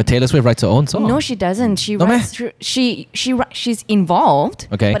person. but Taylor Swift writes her own song. No, she doesn't. She No, writes. She's involved.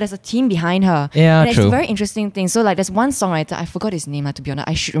 Okay. But there's a team behind her. Yeah, and it's true. a very interesting thing. So like, there's one songwriter. I forgot his name. To be honest,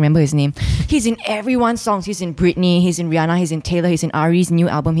 I should remember his name. He's in everyone's songs. He's in Britney. He's in Rihanna. He's in Taylor. He's in Ari's new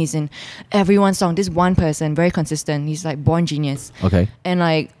album. He's in everyone's song. This one person, very consistent. He's like born genius. Okay. And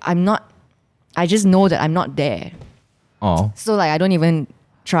like, I'm not. I just know that I'm not there. Oh. So like, I don't even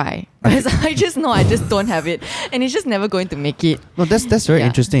try because I just know I just don't have it, and it's just never going to make it. No, that's very Yeah.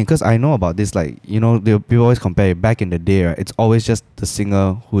 interesting because I know about this. Like, you know, people always compare it. Back in the day, right, it's always just the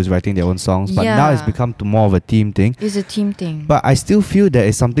singer who is writing their own songs. But now it's Yeah. become to more of a team thing. It's a team thing. But I still feel there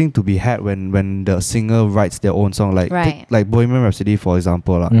is something to be had when the singer writes their own song. Like Right. take, like Bohemian Rhapsody, for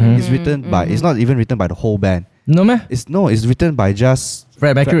example. Mhm. It's written by. It's not even written by the whole band. No man. It's written by just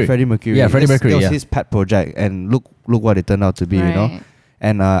Freddie Mercury. Freddie Mercury. Yeah, Freddie Mercury, It was yeah. his pet project, and look what it turned out to be. You know. Right.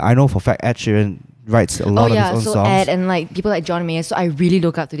 And I know for a fact Ed Sheeran writes a lot Oh yeah, of his so own songs. Ed and like people like John Mayer. So I really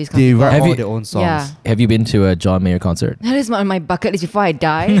look up to these kind They of people. write Have all you- their own songs. Yeah. Have you been to a John Mayer concert? That is on my bucket list before I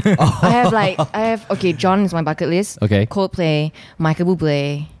die. I have okay, John is my bucket list. Okay. Coldplay, Michael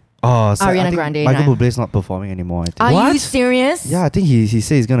Bublé. Oh, so I Ariana think Grande, Michael no. Bublé is not performing anymore. I think. Are What? you serious? Yeah, I think he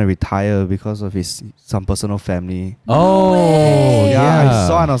said he's gonna retire because of his some personal family. Oh, way. Yeah, I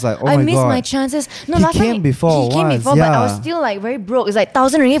saw and I was like, oh I my missed god. my chances. No, He last time came before He came once, before, but I was yeah. still like very broke. It's like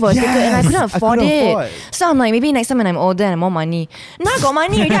 1,000 ringgit for a ticket, and I couldn't Yes, I afford couldn't it. afford. So I'm like, maybe next time when I'm older and more money. Now I got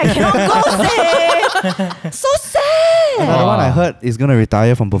money already, I cannot go. So sad. Another one I Wow. heard is gonna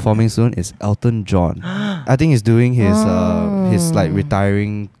retire from performing soon is Elton John. I think he's doing his like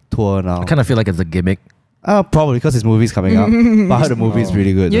retiring tour now. I kind of feel like it's a gimmick. Probably because his movie's coming out. But I heard the movie is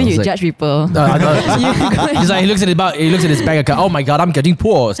really good. You though. It's like- judge people. He's like, he looks at his bank account. Oh my god, I'm getting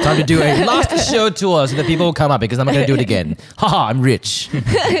poor. It's time to do a last show tour so that people will come up because I'm not gonna do it again. Haha, I'm rich.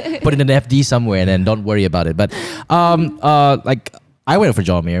 Put it in an FD somewhere and then don't worry about it. But like I went for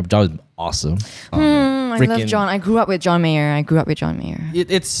John Mayer. John was awesome. I love freaking- John. I grew up with John Mayer. It's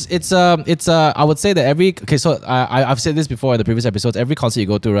I would say that I've said this before in the previous episodes. Every concert you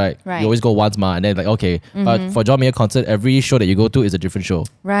go to, right? Right. You always go once, and then like okay, but for John Mayer concert, every show that you go to is a different show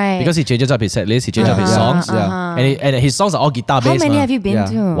Right. because he changes up his set list, he changes up his songs, yeah. and his songs are all guitar How based. many have you been Yeah.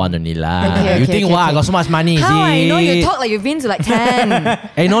 to? One only lah. Okay, You okay, think okay, wow, I okay. got so much money? How is I know it? you talk like you've been to like 10.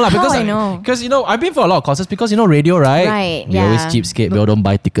 Hey, no lah, How because I know? because I've been for a lot of concerts because radio, right? Right, We always yeah. cheapskate. We all don't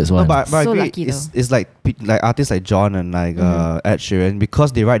buy tickets. No, One. but I So agree. lucky It's like artists like John and like Ed Sheeran,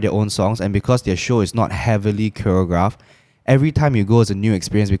 because they write their own songs and because their show is not heavily choreographed. Every time you go is a new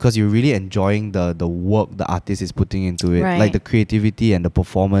experience because you're really enjoying the work the artist is putting into it, Right. like the creativity and the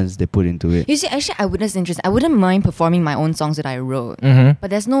performance they put into it. You see, actually, I wouldn't interested. I wouldn't mind performing my own songs that I wrote, Mhm. but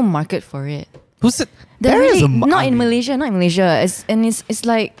there's no market for it. Who said? There is a not in Malaysia, not in Malaysia. It's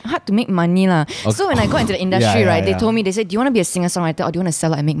like hard to make money lah. So when I got into the industry, Yeah, right, they yeah. told me, they said, do you want to be a singer songwriter or do you want to sell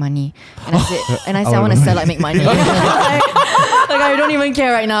out and make money? And I said, I want to sell out and make money. like I don't even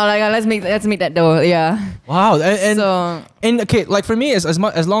care right now. Like let's make that dough. Yeah. Wow, and So okay, like for me, as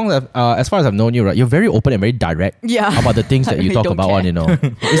long as far as I've known you, right, you're very open and very direct. Yeah. About the things that I you really talk don't about care.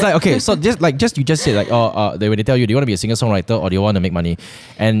 on, It's like okay, so you just said like when they tell you, do you want to be a singer songwriter or do you want to make money,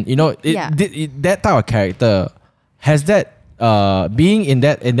 and Yeah. that type of character has that. Being in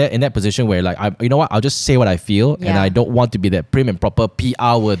that position where like I'll just say what I feel and Yeah. I don't want to be that prim and proper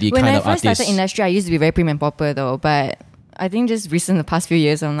PR worthy when kind I of first artist. started industry, I used to be very prim and proper though, but I think just the past few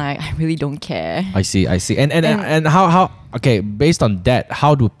years, I'm like, I really don't care. I see. And how okay, based on that,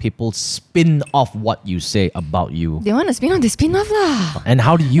 how do people spin off what you say about you? They want to spin off, they spin off lah. And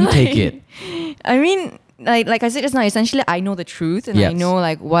how do you take it? I mean, like I said just now, essentially I know the truth and I Yes. know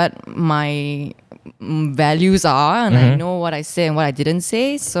like what my values are and I know what I say and what I didn't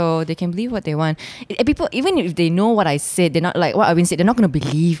say, so they can believe what they want. People, even if they know what I said, they're not like what Arvin said, they're not going to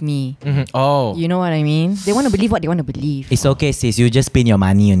believe me. Oh. You know what I mean? They want to believe what they want to believe. It's okay, sis. You just spend your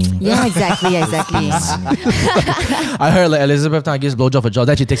money only. Yeah, exactly. I heard like Elizabeth Tan gives blowjob for job,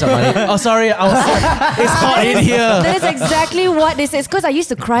 then she takes out money. Oh, sorry, it's hot in here. That is exactly what they say. It's because I used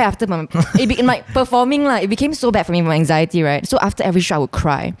to cry after my performing. Like it became so bad for me, my anxiety, right? So after every show, I would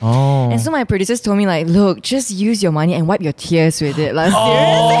cry. Oh. And so my producers told me like, look, just use your money and wipe your tears with it. Like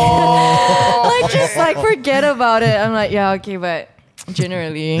Oh. seriously, like just like forget about it. I'm like, yeah, okay, but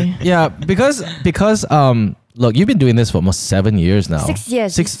generally. Yeah, because look, you've been doing this for almost 7 years now. 6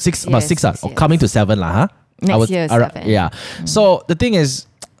 years. About 6 Yes, or coming to 7 lah, huh? Next year is 7. Yeah. So the thing is,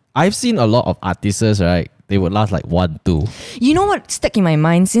 I've seen a lot of artists, right, they would last like 1, 2. You know what stuck in my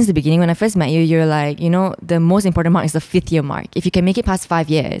mind since the beginning when I first met you? You're like, you know, the most important mark is the 5th year mark. If you can make it past 5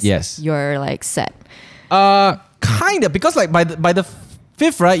 years, Yes. you're like set. Kind of, because like by the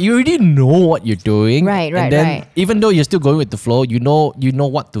 5th, right, you already know what you're doing. Right, And then right. even though you're still going with the flow, you know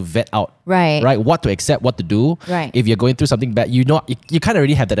what to vet out. Right. Right, what to accept, what to do. Right. If you're going through something bad, you kind of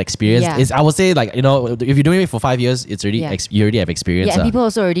already have that experience. Yeah. I would say, like, you know, if you're doing it for 5 years, it's already Yeah. you already have experience. Yeah, and people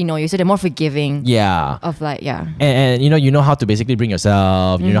also already know you, so they're more forgiving yeah. of like, yeah. And you know how to basically bring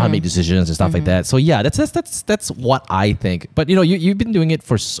yourself, you know how to make decisions and stuff like that. So yeah, that's what I think. But you know, you've been doing it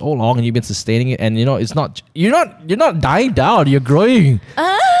for so long and you've been sustaining it, and you know it's not you're not dying down, you're growing.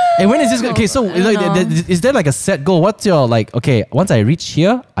 And when is this okay? So like, is there like a set goal? What's your like? Okay, once I reach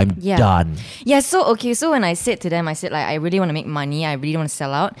here, I'm Yeah. done. Yeah, so when I said to them, I said like, I really want to make money, I really want to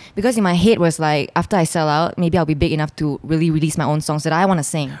sell out, because in my head was like, after I sell out, maybe I'll be big enough to really release my own songs that I want to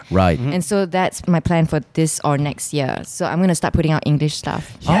sing. Right. And so that's my plan for this or next year. So I'm gonna start putting out English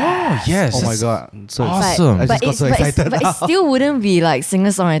stuff. Oh yes. Oh my god, so Awesome. I just got so excited but now. it still wouldn't be like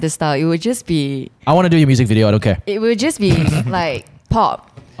singer-songwriter style. It would just be I want to do your music video. I don't care. It would just be like pop.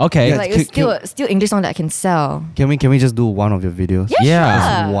 Okay. Yeah. Like it's still English song that I can sell. Can we just do one of your videos?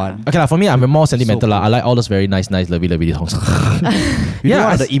 Yeah. Just one. Okay, for me, I'm more sentimental. So I like all those very nice, lovely songs. You Yeah, know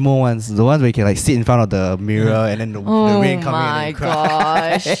I the emo ones, the ones where you can like sit in front of the mirror and then the Oh rain coming in my and you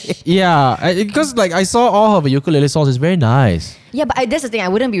cry. gosh. Yeah, because like I saw all of her ukulele songs. It's very nice. Yeah, but that's the thing. I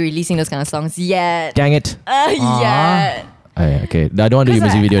wouldn't be releasing those kind of songs yet. Dang it. Yet. Okay, I don't want to do your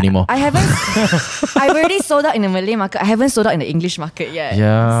music video anymore. I haven't. I've already sold out in the Malay market. I haven't sold out in the English market yet.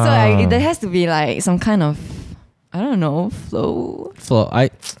 Yeah. So there has to be like some kind of, I don't know, flow. So I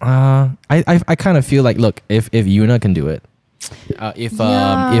kind of feel like, look, if Yuna can do it, if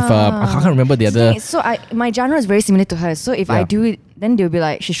I can't remember the other. So my genre is very similar to hers. So if I Yeah. do it, then they'll be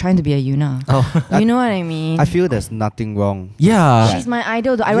like, she's trying to be a Yuna. Oh. You know what I mean? I feel there's nothing wrong. Yeah. She's my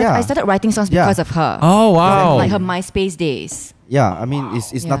idol. Though. Yeah. I started writing songs Yeah. because of her. Oh wow. Like her MySpace days. Yeah, I mean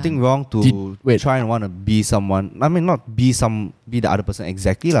it's Yeah. nothing wrong to wait. try and want to be someone. I mean not be the other person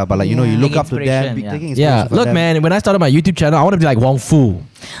exactly lah, but like you know Yeah. you look Take up to them, inspiration, be yeah. taking inspiration Yeah, from look, them. man. When I started my YouTube channel, I want to be like Wong Fu.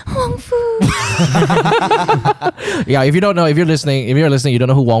 Wong Fu. Yeah, if you're listening, you don't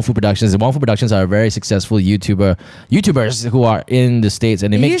know who Wong Fu Productions is. Wong Fu Productions are a very successful YouTubers who are in the States,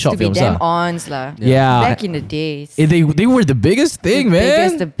 and they It make used short to be films. them lah. ons lah. Yeah. Back in the days. They were the biggest thing,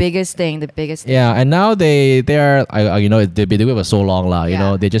 man. The biggest thing. Yeah, and now they are you know they've been doing it for so long lah. You Yeah.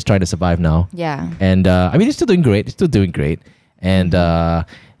 know, they're just trying to survive now. Yeah. And I mean, they're still doing great. And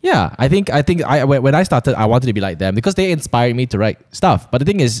yeah, I think when I started, I wanted to be like them because they inspired me to write stuff. But the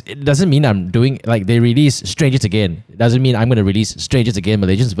thing is, it doesn't mean I'm doing like they release Strangers Again. It doesn't mean I'm gonna release Strangers Again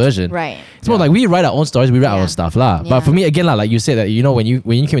Malaysian's version. Right. It's more like we write our own stories, we write our own Yeah. stuff lah. Yeah. But for me, again lah, like you said that you know when you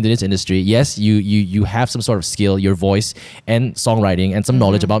came into this industry, yes, you have some sort of skill, your voice and songwriting and some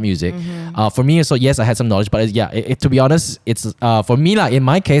knowledge about music. For me, so yes, I had some knowledge, but to be honest, it's for me lah. In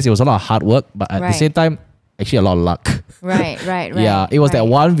my case, it was a lot of hard work, but at the Right. same time, actually a lot of luck. Right. Yeah, it was that right.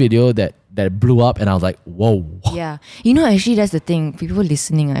 one video that blew up, and I was like, whoa. Yeah. You know, actually, that's the thing. People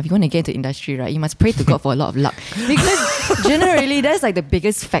listening, if you want to get into industry, right, you must pray to God for a lot of luck. Because generally, that's like the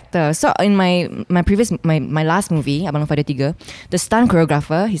biggest factor. So in my last movie, Abang Father Tiga, the stunt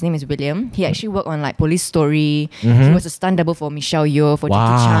choreographer, his name is William, he actually worked on like Police Story. He was a stunt double for Michelle Yeoh, for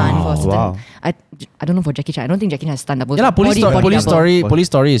Jackie Chan, for certain, Wow. I don't know for Jackie Chan. I don't think Jackie Chan has stunt doubles. Yeah, lah, Police Body double.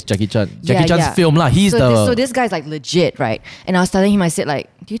 Story is Jackie Chan. Jackie Chan's film lah. He's So this guy's like legit, right? And I was telling him, I said like,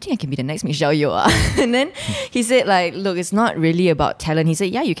 do you think I can be the next Michelle Yeoh? And then he said like, look, it's not really about talent. He said,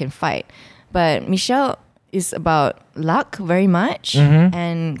 yeah, you can fight, but Michelle is about luck very much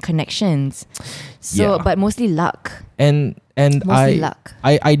and connections. So, Yeah. but mostly luck. and Mostly luck.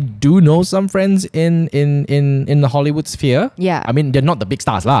 I do know some friends in the Hollywood sphere. Yeah. I mean, they're not the big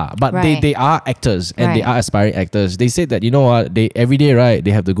stars lah, but Right. they are actors and they Right. are aspiring actors. They said that, you know what, they every day, right,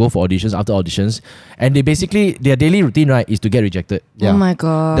 they have to go for auditions after auditions, and they basically their daily routine, right, is to get rejected. Yeah. Oh my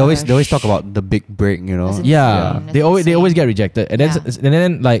god. They always talk about the big break, you know. That's Yeah, insane. they That's always insane. get rejected, and then Yeah. and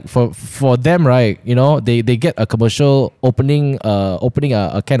then like for them, right, you know, they get a commercial opening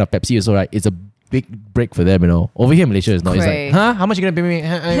a can of Pepsi also, right. It's a big break for them, you know. Over here in Malaysia, it's not. It's Cray. like, huh? How much you gonna pay me?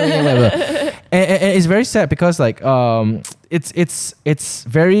 Whatever. and it's very sad because like it's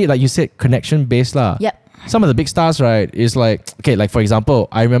very like you said connection based lah. Yep. Some of the big stars, right, is like, okay, like for example,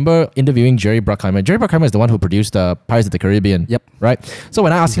 I remember interviewing Jerry Bruckheimer. Jerry Bruckheimer is the one who produced Pirates of the Caribbean. Yep. Right? So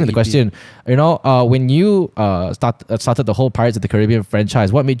when I asked him the question, you know, when you started the whole Pirates of the Caribbean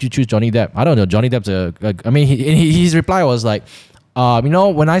franchise, what made you choose Johnny Depp? I don't know. Johnny Depp's his reply was like,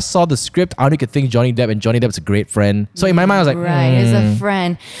 when I saw the script, I only could think Johnny Depp, and Johnny Depp's a great friend. So in my mind, I was like, right, as a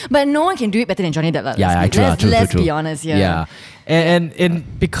friend. But no one can do it better than Johnny Depp. Like, yeah, let's true. be honest here. Yeah.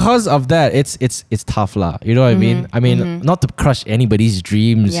 And because of that, it's tough lah. You know what I mean? I mean, not to crush anybody's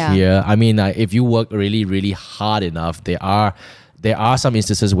dreams Yeah. here. I mean, if you work really, really hard enough, there are some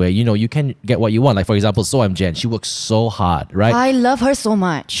instances where you can get what you want. Like for example, So I'm Jen. She works so hard, right? I love her so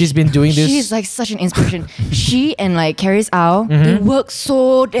much. She's been doing this. She's like such an inspiration. She and like Caris Au, they work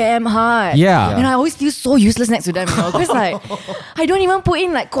so damn hard. Yeah. And I always feel so useless next to them, because like I don't even put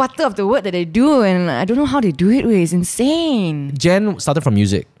in like quarter of the work that they do, and I don't know how they do it. It's insane. Jen started from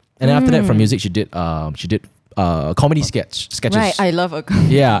music, and then after that, from music, she did comedy sketches. Right, I love her.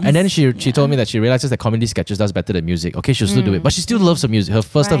 Yeah, and then she told me that she realizes that comedy sketches does better than music. Okay, she'll still do it, but she still loves her music. Her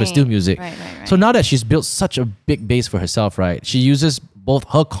first love is still music. Right. So now that she's built such a big base for herself, right? She uses both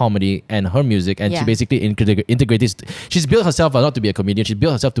her comedy and her music, and she Yeah. basically integrates. She's built herself not to be a comedian. She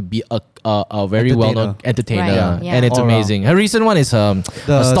built herself to be a very well-known entertainer, Right, yeah. and it's All around. amazing. Her recent one is The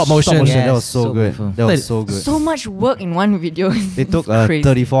stop motion. Yes, that was so so good. beautiful. That was so good. So much work in one video. They took Crazy.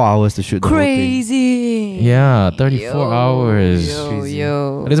 34 hours to shoot the whole thing. Crazy. Yeah, 34 hours.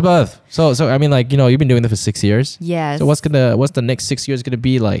 Yo. Elizabeth, so I mean, like, you've been doing this for 6 years. Yes. So what's the next 6 years gonna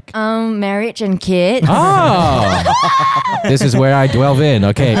be like? Marriage and kids. Oh, this is where I delve in.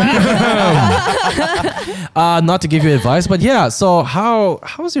 Okay. Not to give you advice, but yeah. So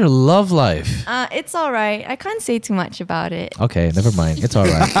how's your love life? It's all right. I can't say too much about it. Okay, never mind. It's all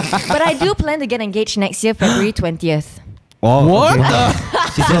right. But I do plan to get engaged next year, February 20th. Oh, What okay. the?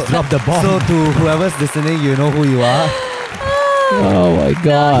 She just dropped the bomb. So to whoever's listening, you know who you are. Oh my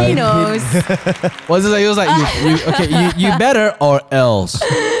God. He knows. Was it like? It was like you better or else.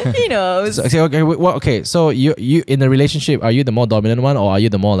 He knows. So, okay. So you in a relationship, are you the more dominant one, or are you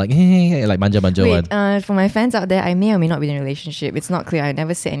the more like like manja one? Wait, for my fans out there, I may or may not be in a relationship. It's not clear. I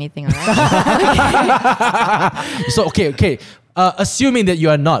never say anything. Alright. So okay. Assuming that you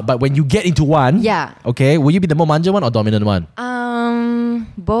are not, but when you get into one, Yeah. Okay, will you be the more manja one or dominant one?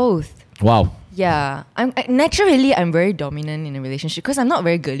 Both. Wow. Yeah, naturally I'm very dominant in a relationship because I'm not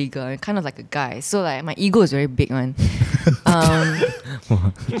very girly girl. I'm kind of like a guy, so like my ego is very big, man. And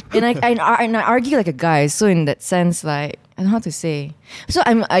I argue like a guy. So in that sense, like I don't know how to say. So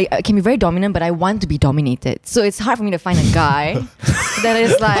I can be very dominant, but I want to be dominated. So it's hard for me to find a guy that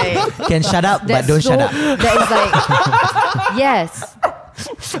is like Can shut up, but that's don't shut so- up. That is like yes.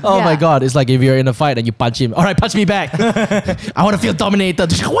 Oh my Yeah. God! It's like if you're in a fight and you punch him. All right, punch me back. I want to feel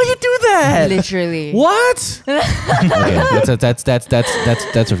dominated. Why you do that? Literally. What? Okay,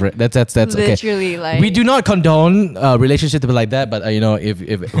 that's okay. Literally, like We do not condone relationships like that, but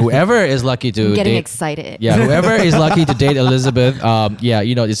if whoever is lucky to I'm getting date, excited. yeah, whoever is lucky to date Elizabeth,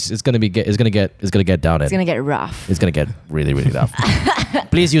 it's gonna get down. It's gonna get rough. It's gonna get really, really tough.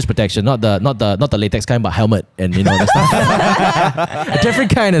 Please use protection, not the latex kind, but helmet and the stuff. A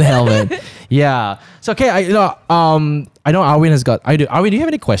different kind of helmet. Yeah. So okay, I know Arwin has got. Arwin, do you have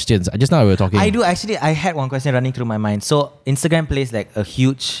any questions? Just now we were talking. I do actually. I had one question running through my mind. So Instagram plays like a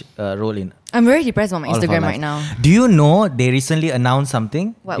huge role in I'm very depressed about my all of our Instagram lives. right now. Do you know they recently announced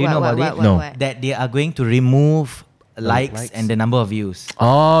something? What, Do you know about it? No. That they are going to remove likes and the number of views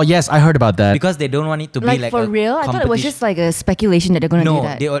Oh yes, I heard about that. because they don't want it to be Like like for a real? I thought it was competition. just like a speculation that they're gonna do No,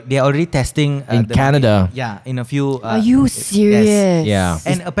 that. they are already testing In the Canada. Yeah, in a few. Are you yes. serious? Yeah.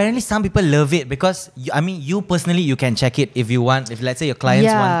 And apparently some people love it because you personally you can check it if you want. If let's say your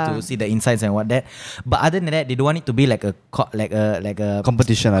clients Yeah. want to see the insights and what that. But other than that, they don't want it to be like a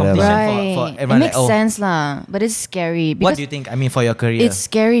Competition like that. Competition. Right. for It everyone, makes like, oh. sense lah, but it's scary What because do you think? I mean, for your career. it's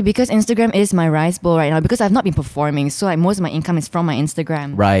scary because Instagram is my rice bowl right now because I've not been performing, so like most of my income is from my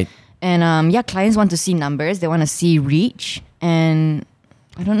Instagram. Right. And clients want to see numbers, they want to see reach, and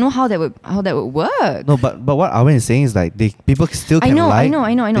I don't know how that would work. No, but what Arwin is saying is like people still can I like. know.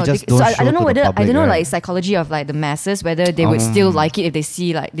 They just So don't I show don't know to the whether I public, don't know right? like psychology of like the masses whether they would still like it if they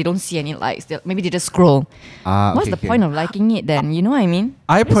see like they don't see any likes. Maybe they just scroll. What's the point of liking it then? You know what I mean?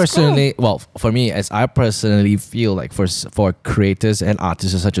 I Just personally, well, for me, as I personally feel like for creators and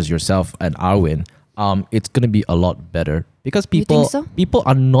artists such as yourself and Arwin, it's gonna be a lot better because You people think so? people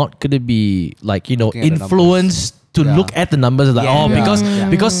are not gonna be like Looking at the influenced to Yeah. look at the numbers like Yeah. Yeah.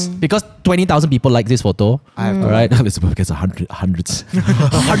 because 20,000 people like this photo, I have to all right? Elizabeth gets hundreds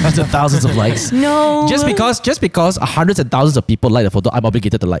of thousands of likes. No. Just because hundreds and thousands of people like the photo, I'm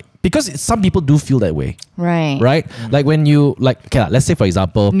obligated to like because some people do feel that way, Right. right? Like when you like, okay, let's say for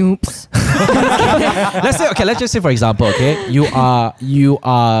example, Noobs. let's just say for example, okay, you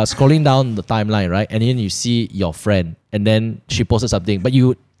are scrolling down the timeline, right, and then you see your friend, and then she posted something, but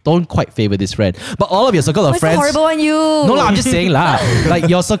you don't quite favor this friend. But all of your circle of What's so friends. horrible on you? No lah, I'm just saying lah. Like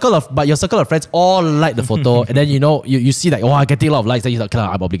your circle of friends all like the photo, and then you see like, oh, I getting a lot of likes, then you're like, okay,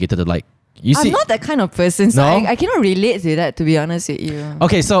 I'm obligated to like. You see, I'm not that kind of person, so No? I cannot relate to that, to be honest with you.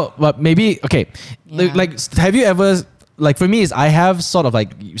 okay, so but maybe okay, Yeah. like have you ever like for me is I have sort of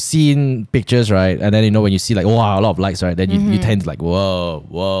like seen pictures, right, and then when you see like wow a lot of likes, right, then you tend to like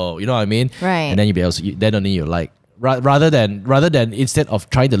whoa, you know what I mean, Right. and then then only you like. Rather than instead of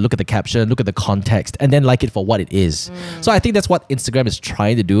trying to look at the caption, look at the context, and then like it for what it is. So I think that's what Instagram is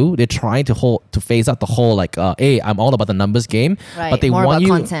trying to do. They're trying to phase out the whole like, hey, I'm all about the numbers game, Right, but they more want about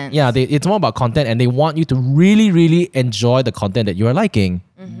you. content. Yeah, it's more about content, and they want you to really, really enjoy the content that you are liking,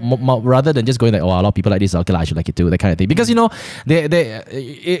 rather than just going like, oh, a lot of people like this. Okay, I should like it too, that kind of thing. Because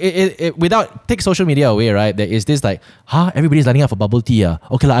without take social media away, right? There is this like, everybody's lining up for bubble tea.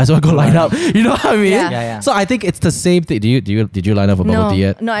 Okay, I just want to go line up. You know what I mean? Yeah. So I think it's the same thing. Did you line up for bubble No, tea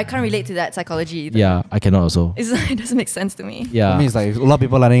yet? no, I can't relate to that psychology either. Yeah, I cannot also. It doesn't make sense to me. Yeah. I mean, it's like a lot of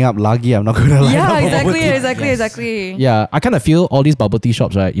people lining up. Lagi, I'm not gonna line up. Yeah, for bubble exactly, tea. exactly. Yeah, I kind of feel all these bubble tea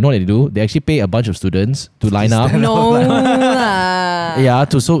shops, right? You know what they do? They actually pay a bunch of students to line up. No lah. Yeah,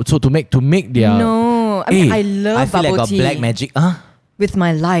 to make their. No. I mean, Hey, I love I feel bubble like got tea. black magic. With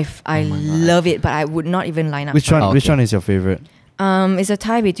my life, I love it, but I would not even line up. Which for one? it. Which one is your favorite? It's a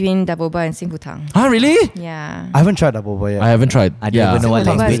tie between Daboba and Singputang. Really? Yeah. I haven't tried double boy yet. I haven't tried. I don't even know what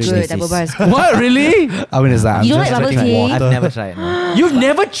Daboba language is this good. is. Daboba is good. What really? I mean, it's like I'm You don't just like bubble drinking tea? water. I've never tried. No. You've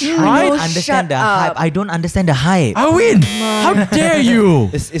never I tried? don't Oh, understand the shut hype. up. I don't understand the hype. Awin, how dare you?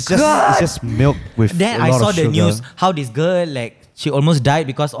 It's just milk with Then a I lot saw of the sugar. news how this girl she almost died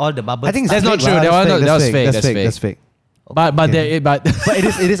because all the bubbles. I think it's That's not fake true. lah. That was fake. That's fake. But But it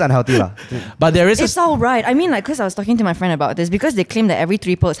is unhealthy lah. but there is It's all right. I mean, like, because I was talking to my friend about this, because they claim that every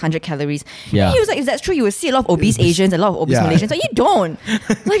 3 pearl is 100 calories. Yeah. And he was like, if that's true, you will see a lot of obese Asians, a lot of obese Yeah. Malaysians. Like, you don't.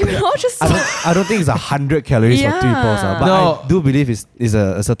 Like, we're all just. I don't think it's 100 calories for 3 Yeah. pearls, but No. I do believe it's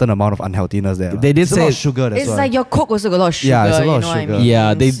a certain amount of unhealthiness there. They did it's a lot say- of sugar. That's It's why. like your Coke also got a lot of sugar. Yeah, it's a lot you of know what I sugar. mean?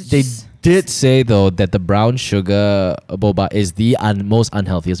 Yeah, they It's they just- did say though that the brown sugar boba is the most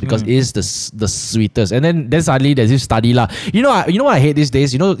unhealthiest because it is the sweetest. And then suddenly there's this study lah. You know what I hate these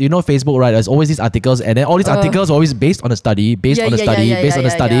days. You know Facebook, right? There's always these articles, and then all these articles are always based on a study, based on a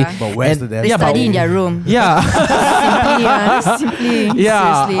study. But where's And- the They yeah, but- study in their room. Yeah. Simply.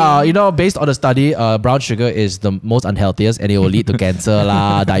 Yeah, Seriously. based on the study, brown sugar is the most unhealthiest, and it will lead to cancer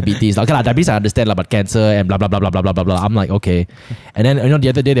lah, diabetes. Okay lah, diabetes I understand lah, but cancer and blah blah blah blah blah blah blah blah. I'm like, okay. And then the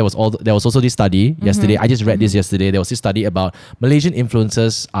other day there was also this study yesterday. I just read this yesterday. There was this study about Malaysian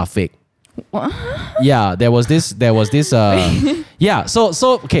influencers are fake. What? Yeah, there was this. Yeah. So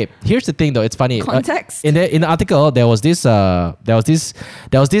okay. Here's the thing, though. It's funny. Context. In the article, there was this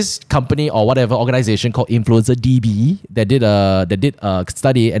company or whatever organization called Influencer DB that did a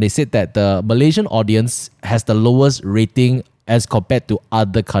study, and they said that the Malaysian audience has the lowest rating as compared to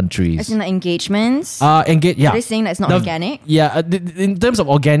other countries. As in the engagements. Yeah. Are they saying that it's not organic? Yeah, in terms of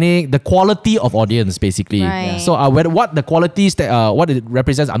organic, the quality of audience basically. Right. So what the qualities that what it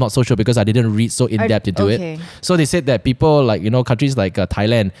represents, I'm not so sure because I didn't read so in depth into okay. it. So they said that people like countries like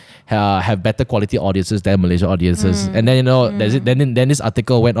Thailand have better quality audiences than Malaysian audiences, and then then this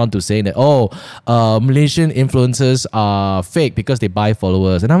article went on to say that Malaysian influencers are fake because they buy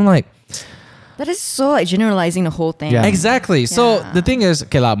followers, and I'm like. That is so like generalizing the whole thing. Yeah. Exactly. So Yeah. the thing is,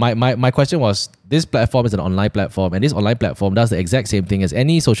 okay lah. My question was, this platform is an online platform, and this online platform does the exact same thing as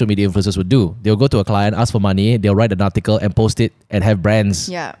any social media influencers would do. They'll go to a client, ask for money, they'll write an article and post it, and have brands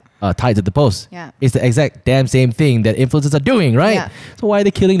Yeah. tied to the post. Yeah. It's the exact damn same thing that influencers are doing, right? Yeah. So why are they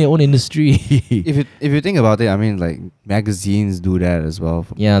killing their own industry? if you think about it, I mean, like magazines do that as well.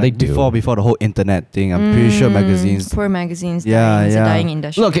 Yeah, Like, they do. Before the whole internet thing, I'm pretty sure magazines. Poor magazines. Yeah, dying. It's a yeah. dying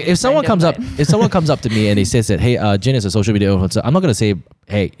industry. Look, if someone comes up to me and they says that, hey, Jin is a social media influencer, I'm not gonna say,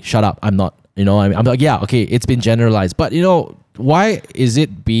 hey, shut up, I'm not. I'm like, yeah, okay, it's been generalized, but why is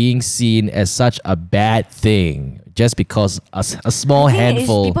it being seen as such a bad thing just because a small I think it's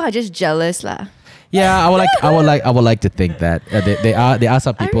handful? people are just jealous lah. Yeah, I would like to think that there are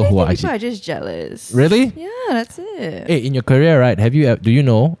some people I who really are think actually people are just jealous. really. Yeah, that's it. Hey, in your career, right? Do you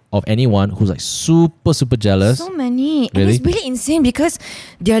know of anyone who's like super jealous? So many. And Really? it's really insane because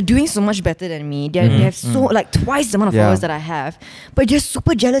they are doing so much better than me. They have so like twice the amount of Yeah. followers that I have. But they're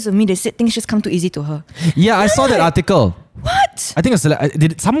super jealous of me. They said things just come too easy to her. Yeah, I saw that Right. article. What? I think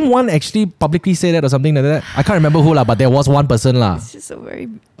did someone actually publicly say that or something like that? I can't remember who lah, but there was one person lah. It's just so very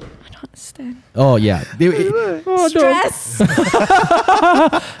understand. Oh yeah. Stress.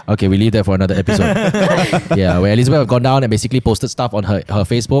 Okay, we leave that for another episode. Yeah, where Elizabeth have gone down and basically posted stuff on her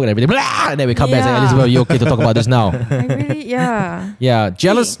Facebook and everything. Blah! And then we come back and say, Yeah. Elizabeth, are you okay to talk about this now? I really, yeah. Yeah,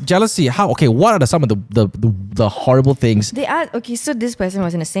 jealousy. How? Okay, what are some of the horrible things? They are okay. So this person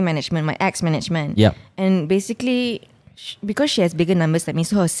was in the same management, my ex management. Yeah. And basically, because she has bigger numbers than me,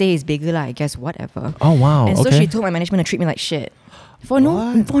 so her say is bigger, I guess, whatever. Oh wow. And so okay. she told my management to treat me like shit for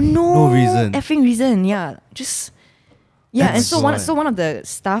no No reason. effing reason. Yeah, just yeah. That's and so one so- one of the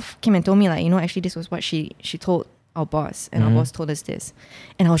staff came and told me like, actually this was what she told our boss, and our boss told us this,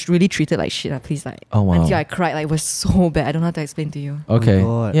 and I was really treated like shit. Please, like, Oh, wow. until I cried. Like, it was so bad. I don't know how to explain to you. Okay.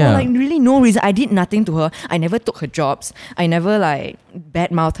 Oh, God. Yeah. Like, really no reason. I did nothing to her. I never took her jobs. I never like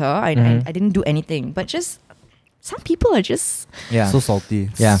badmouthed her. I didn't do anything. But just some people are just Yeah. So salty.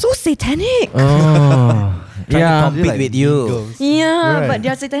 Yeah. so satanic. Oh. Trying to yeah. compete Like with you. Eagles. Yeah, Right. but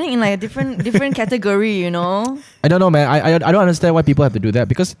they're satanic in like a different category, I don't know, man. I don't understand why people have to do that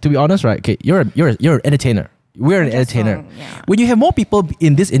because to be honest, right? Okay, you're an entertainer. We're an I guess so, entertainer. yeah. When you have more people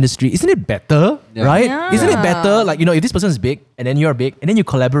in this industry, isn't it better, Yeah. right? Yeah. Isn't it better? Like, if this person is big and then you're big and then you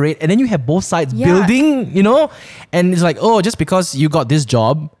collaborate and then you have both sides Yeah. building, and it's like, oh, just because you got this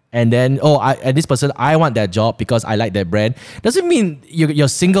job and then, and this person, I want that job because I like that brand, doesn't mean you're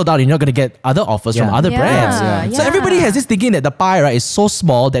singled out and you're not going to get other offers from Yeah. other Yeah, brands. yeah. So everybody has this thinking that the pie, right, is so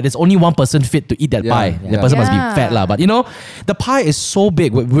small that there's only one person fit to eat that Yeah. pie. The Yeah. person must be Yeah. fat, lah. But the pie is so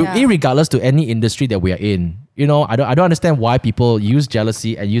big, Yeah. irregardless to any industry that we are in. I don't understand why people use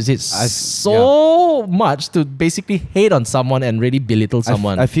jealousy and use it so much to basically hate on someone and really belittle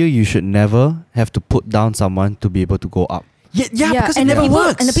someone. I feel you should never have to put down someone to be able to go up. yeah, because it and never the people,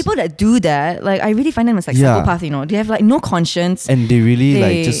 works. And the people that do that, like, I really find them as like Yeah. psychopaths. They have like no conscience. And they really They-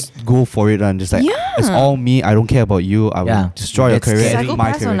 like just go for it and just like, Yeah. it's all me. I don't care about you. I will Yeah. destroy your That's career. scary. And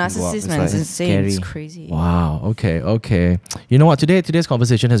my Psychopaths or career can go up. narcissists, It's man. like- It's insane. It's scary. crazy. Wow. Okay. You know what? Today's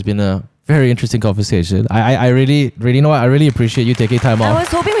conversation has been a very interesting conversation. I really I really appreciate you taking time I off. was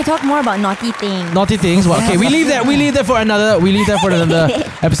hoping we talk more about naughty things. Naughty things. Well, okay, we leave that for another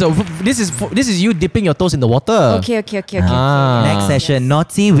episode. This is you dipping your toes in the water. Okay. Ah. Next session,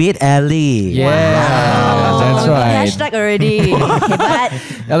 Naughty with Ellie. Yeah, that's right. Hashtag already. Okay, but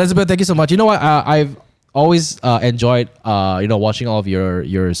Elizabeth, thank you so much. You know what? I've always enjoyed watching all of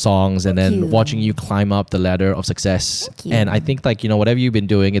your songs and then you. watching you climb up the ladder of success. Thank you. And I think whatever you've been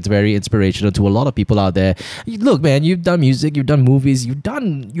doing, it's very inspirational to a lot of people out there. Look, man, you've done music, you've done movies, you've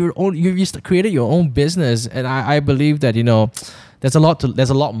done your own, you've created your own business, and I believe that there's a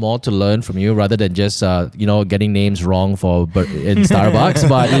lot more to learn from you rather than just getting names wrong in Starbucks.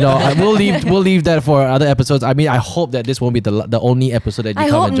 But we'll leave that for other episodes. I mean, I hope that this won't be the only episode that you I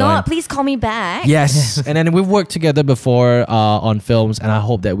come hope and join. not. Please call me back. Yes, and then we've worked together before on films, and I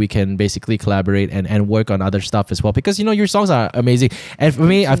hope that we can basically collaborate and work on other stuff as well. Because your songs are amazing, and for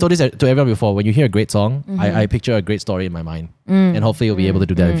me, I've told this to everyone before. When you hear a great song, I picture a great story in my mind, and hopefully you'll be able to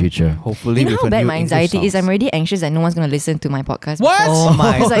do that in future. Hopefully, You know with how a bad new my English anxiety is? songs. I'm already anxious that no one's going to listen to my podcast. What? Oh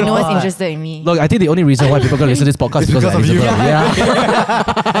my Because like no one's God. interested in me. Look, I think the only reason why people are going to listen to this podcast is because of because of you. Elizabeth. Yeah.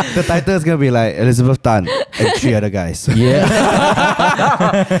 The title is gonna be like Elizabeth Tan and 3 other guys. Yeah.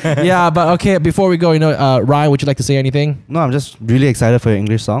 Yeah, but okay, before we go, Ryan, would you like to say anything? No, I'm just really excited for your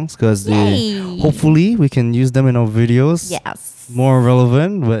English songs because Yay. hopefully we can use them in our videos. Yes. More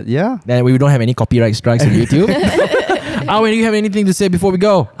relevant, but yeah. Then we don't have any copyright strikes on YouTube. Arwin, do you have anything to say before we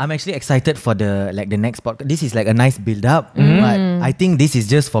go? I'm actually excited for the next podcast. This is like a nice build up, but I think this is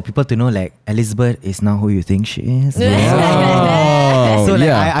just for people to know like Elizabeth is now who you think she is. Oh, So like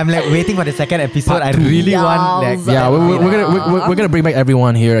yeah. I'm like waiting for the second episode. I Part 2. really want like Yeah, we're gonna bring back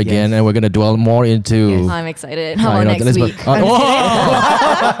everyone here again, Yes. and we're gonna dwell more into. I'm excited. How about next Elizabeth. week? And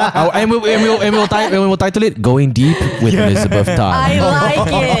we'll title it "Going Deep with Elizabeth Tan." I like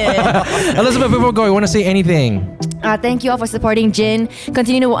it. Elizabeth, before we go, you want to say anything? Thank you all for supporting Jin.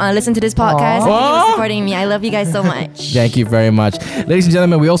 Continue to listen to this podcast. Thank you for supporting me. I love you guys so much. Thank you very much. Ladies and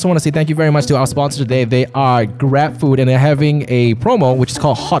gentlemen, we also want to say thank you very much to our sponsor today. They are GrabFood, and they're having a promo which is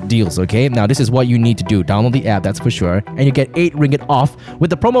called Hot Deals, okay? Now, this is what you need to do. Download the app, that's for sure. And you get 8 ringgit off with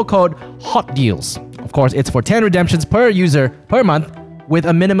the promo code HOT DEALS. Of course, it's for 10 redemptions per user per month with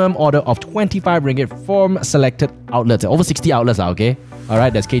a minimum order of 25 ringgit from selected outlets. Over 60 outlets, okay?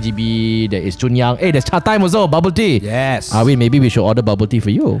 Alright, there's KGB, there is Chunyang. Hey, there's Cha Time also, bubble tea. Yes. Maybe we should order bubble tea for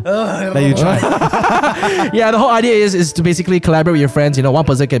you. Let you try. Yeah, the whole idea is to basically collaborate with your friends. One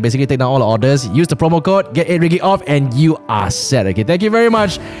person can basically take down all the orders, use the promo code, get 8 ringgit off, and you are set. Okay, thank you very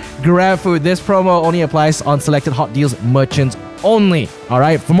much, GrabFood. This promo only applies on selected Hot Deals merchants only. All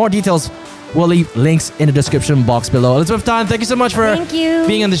right, for more details, We'll leave links in the description box below. Elizabeth Tan, thank you so much for Thank you.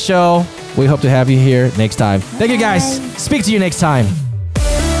 being on the show. We hope to have you here next time. Thank you guys. Speak to you next time.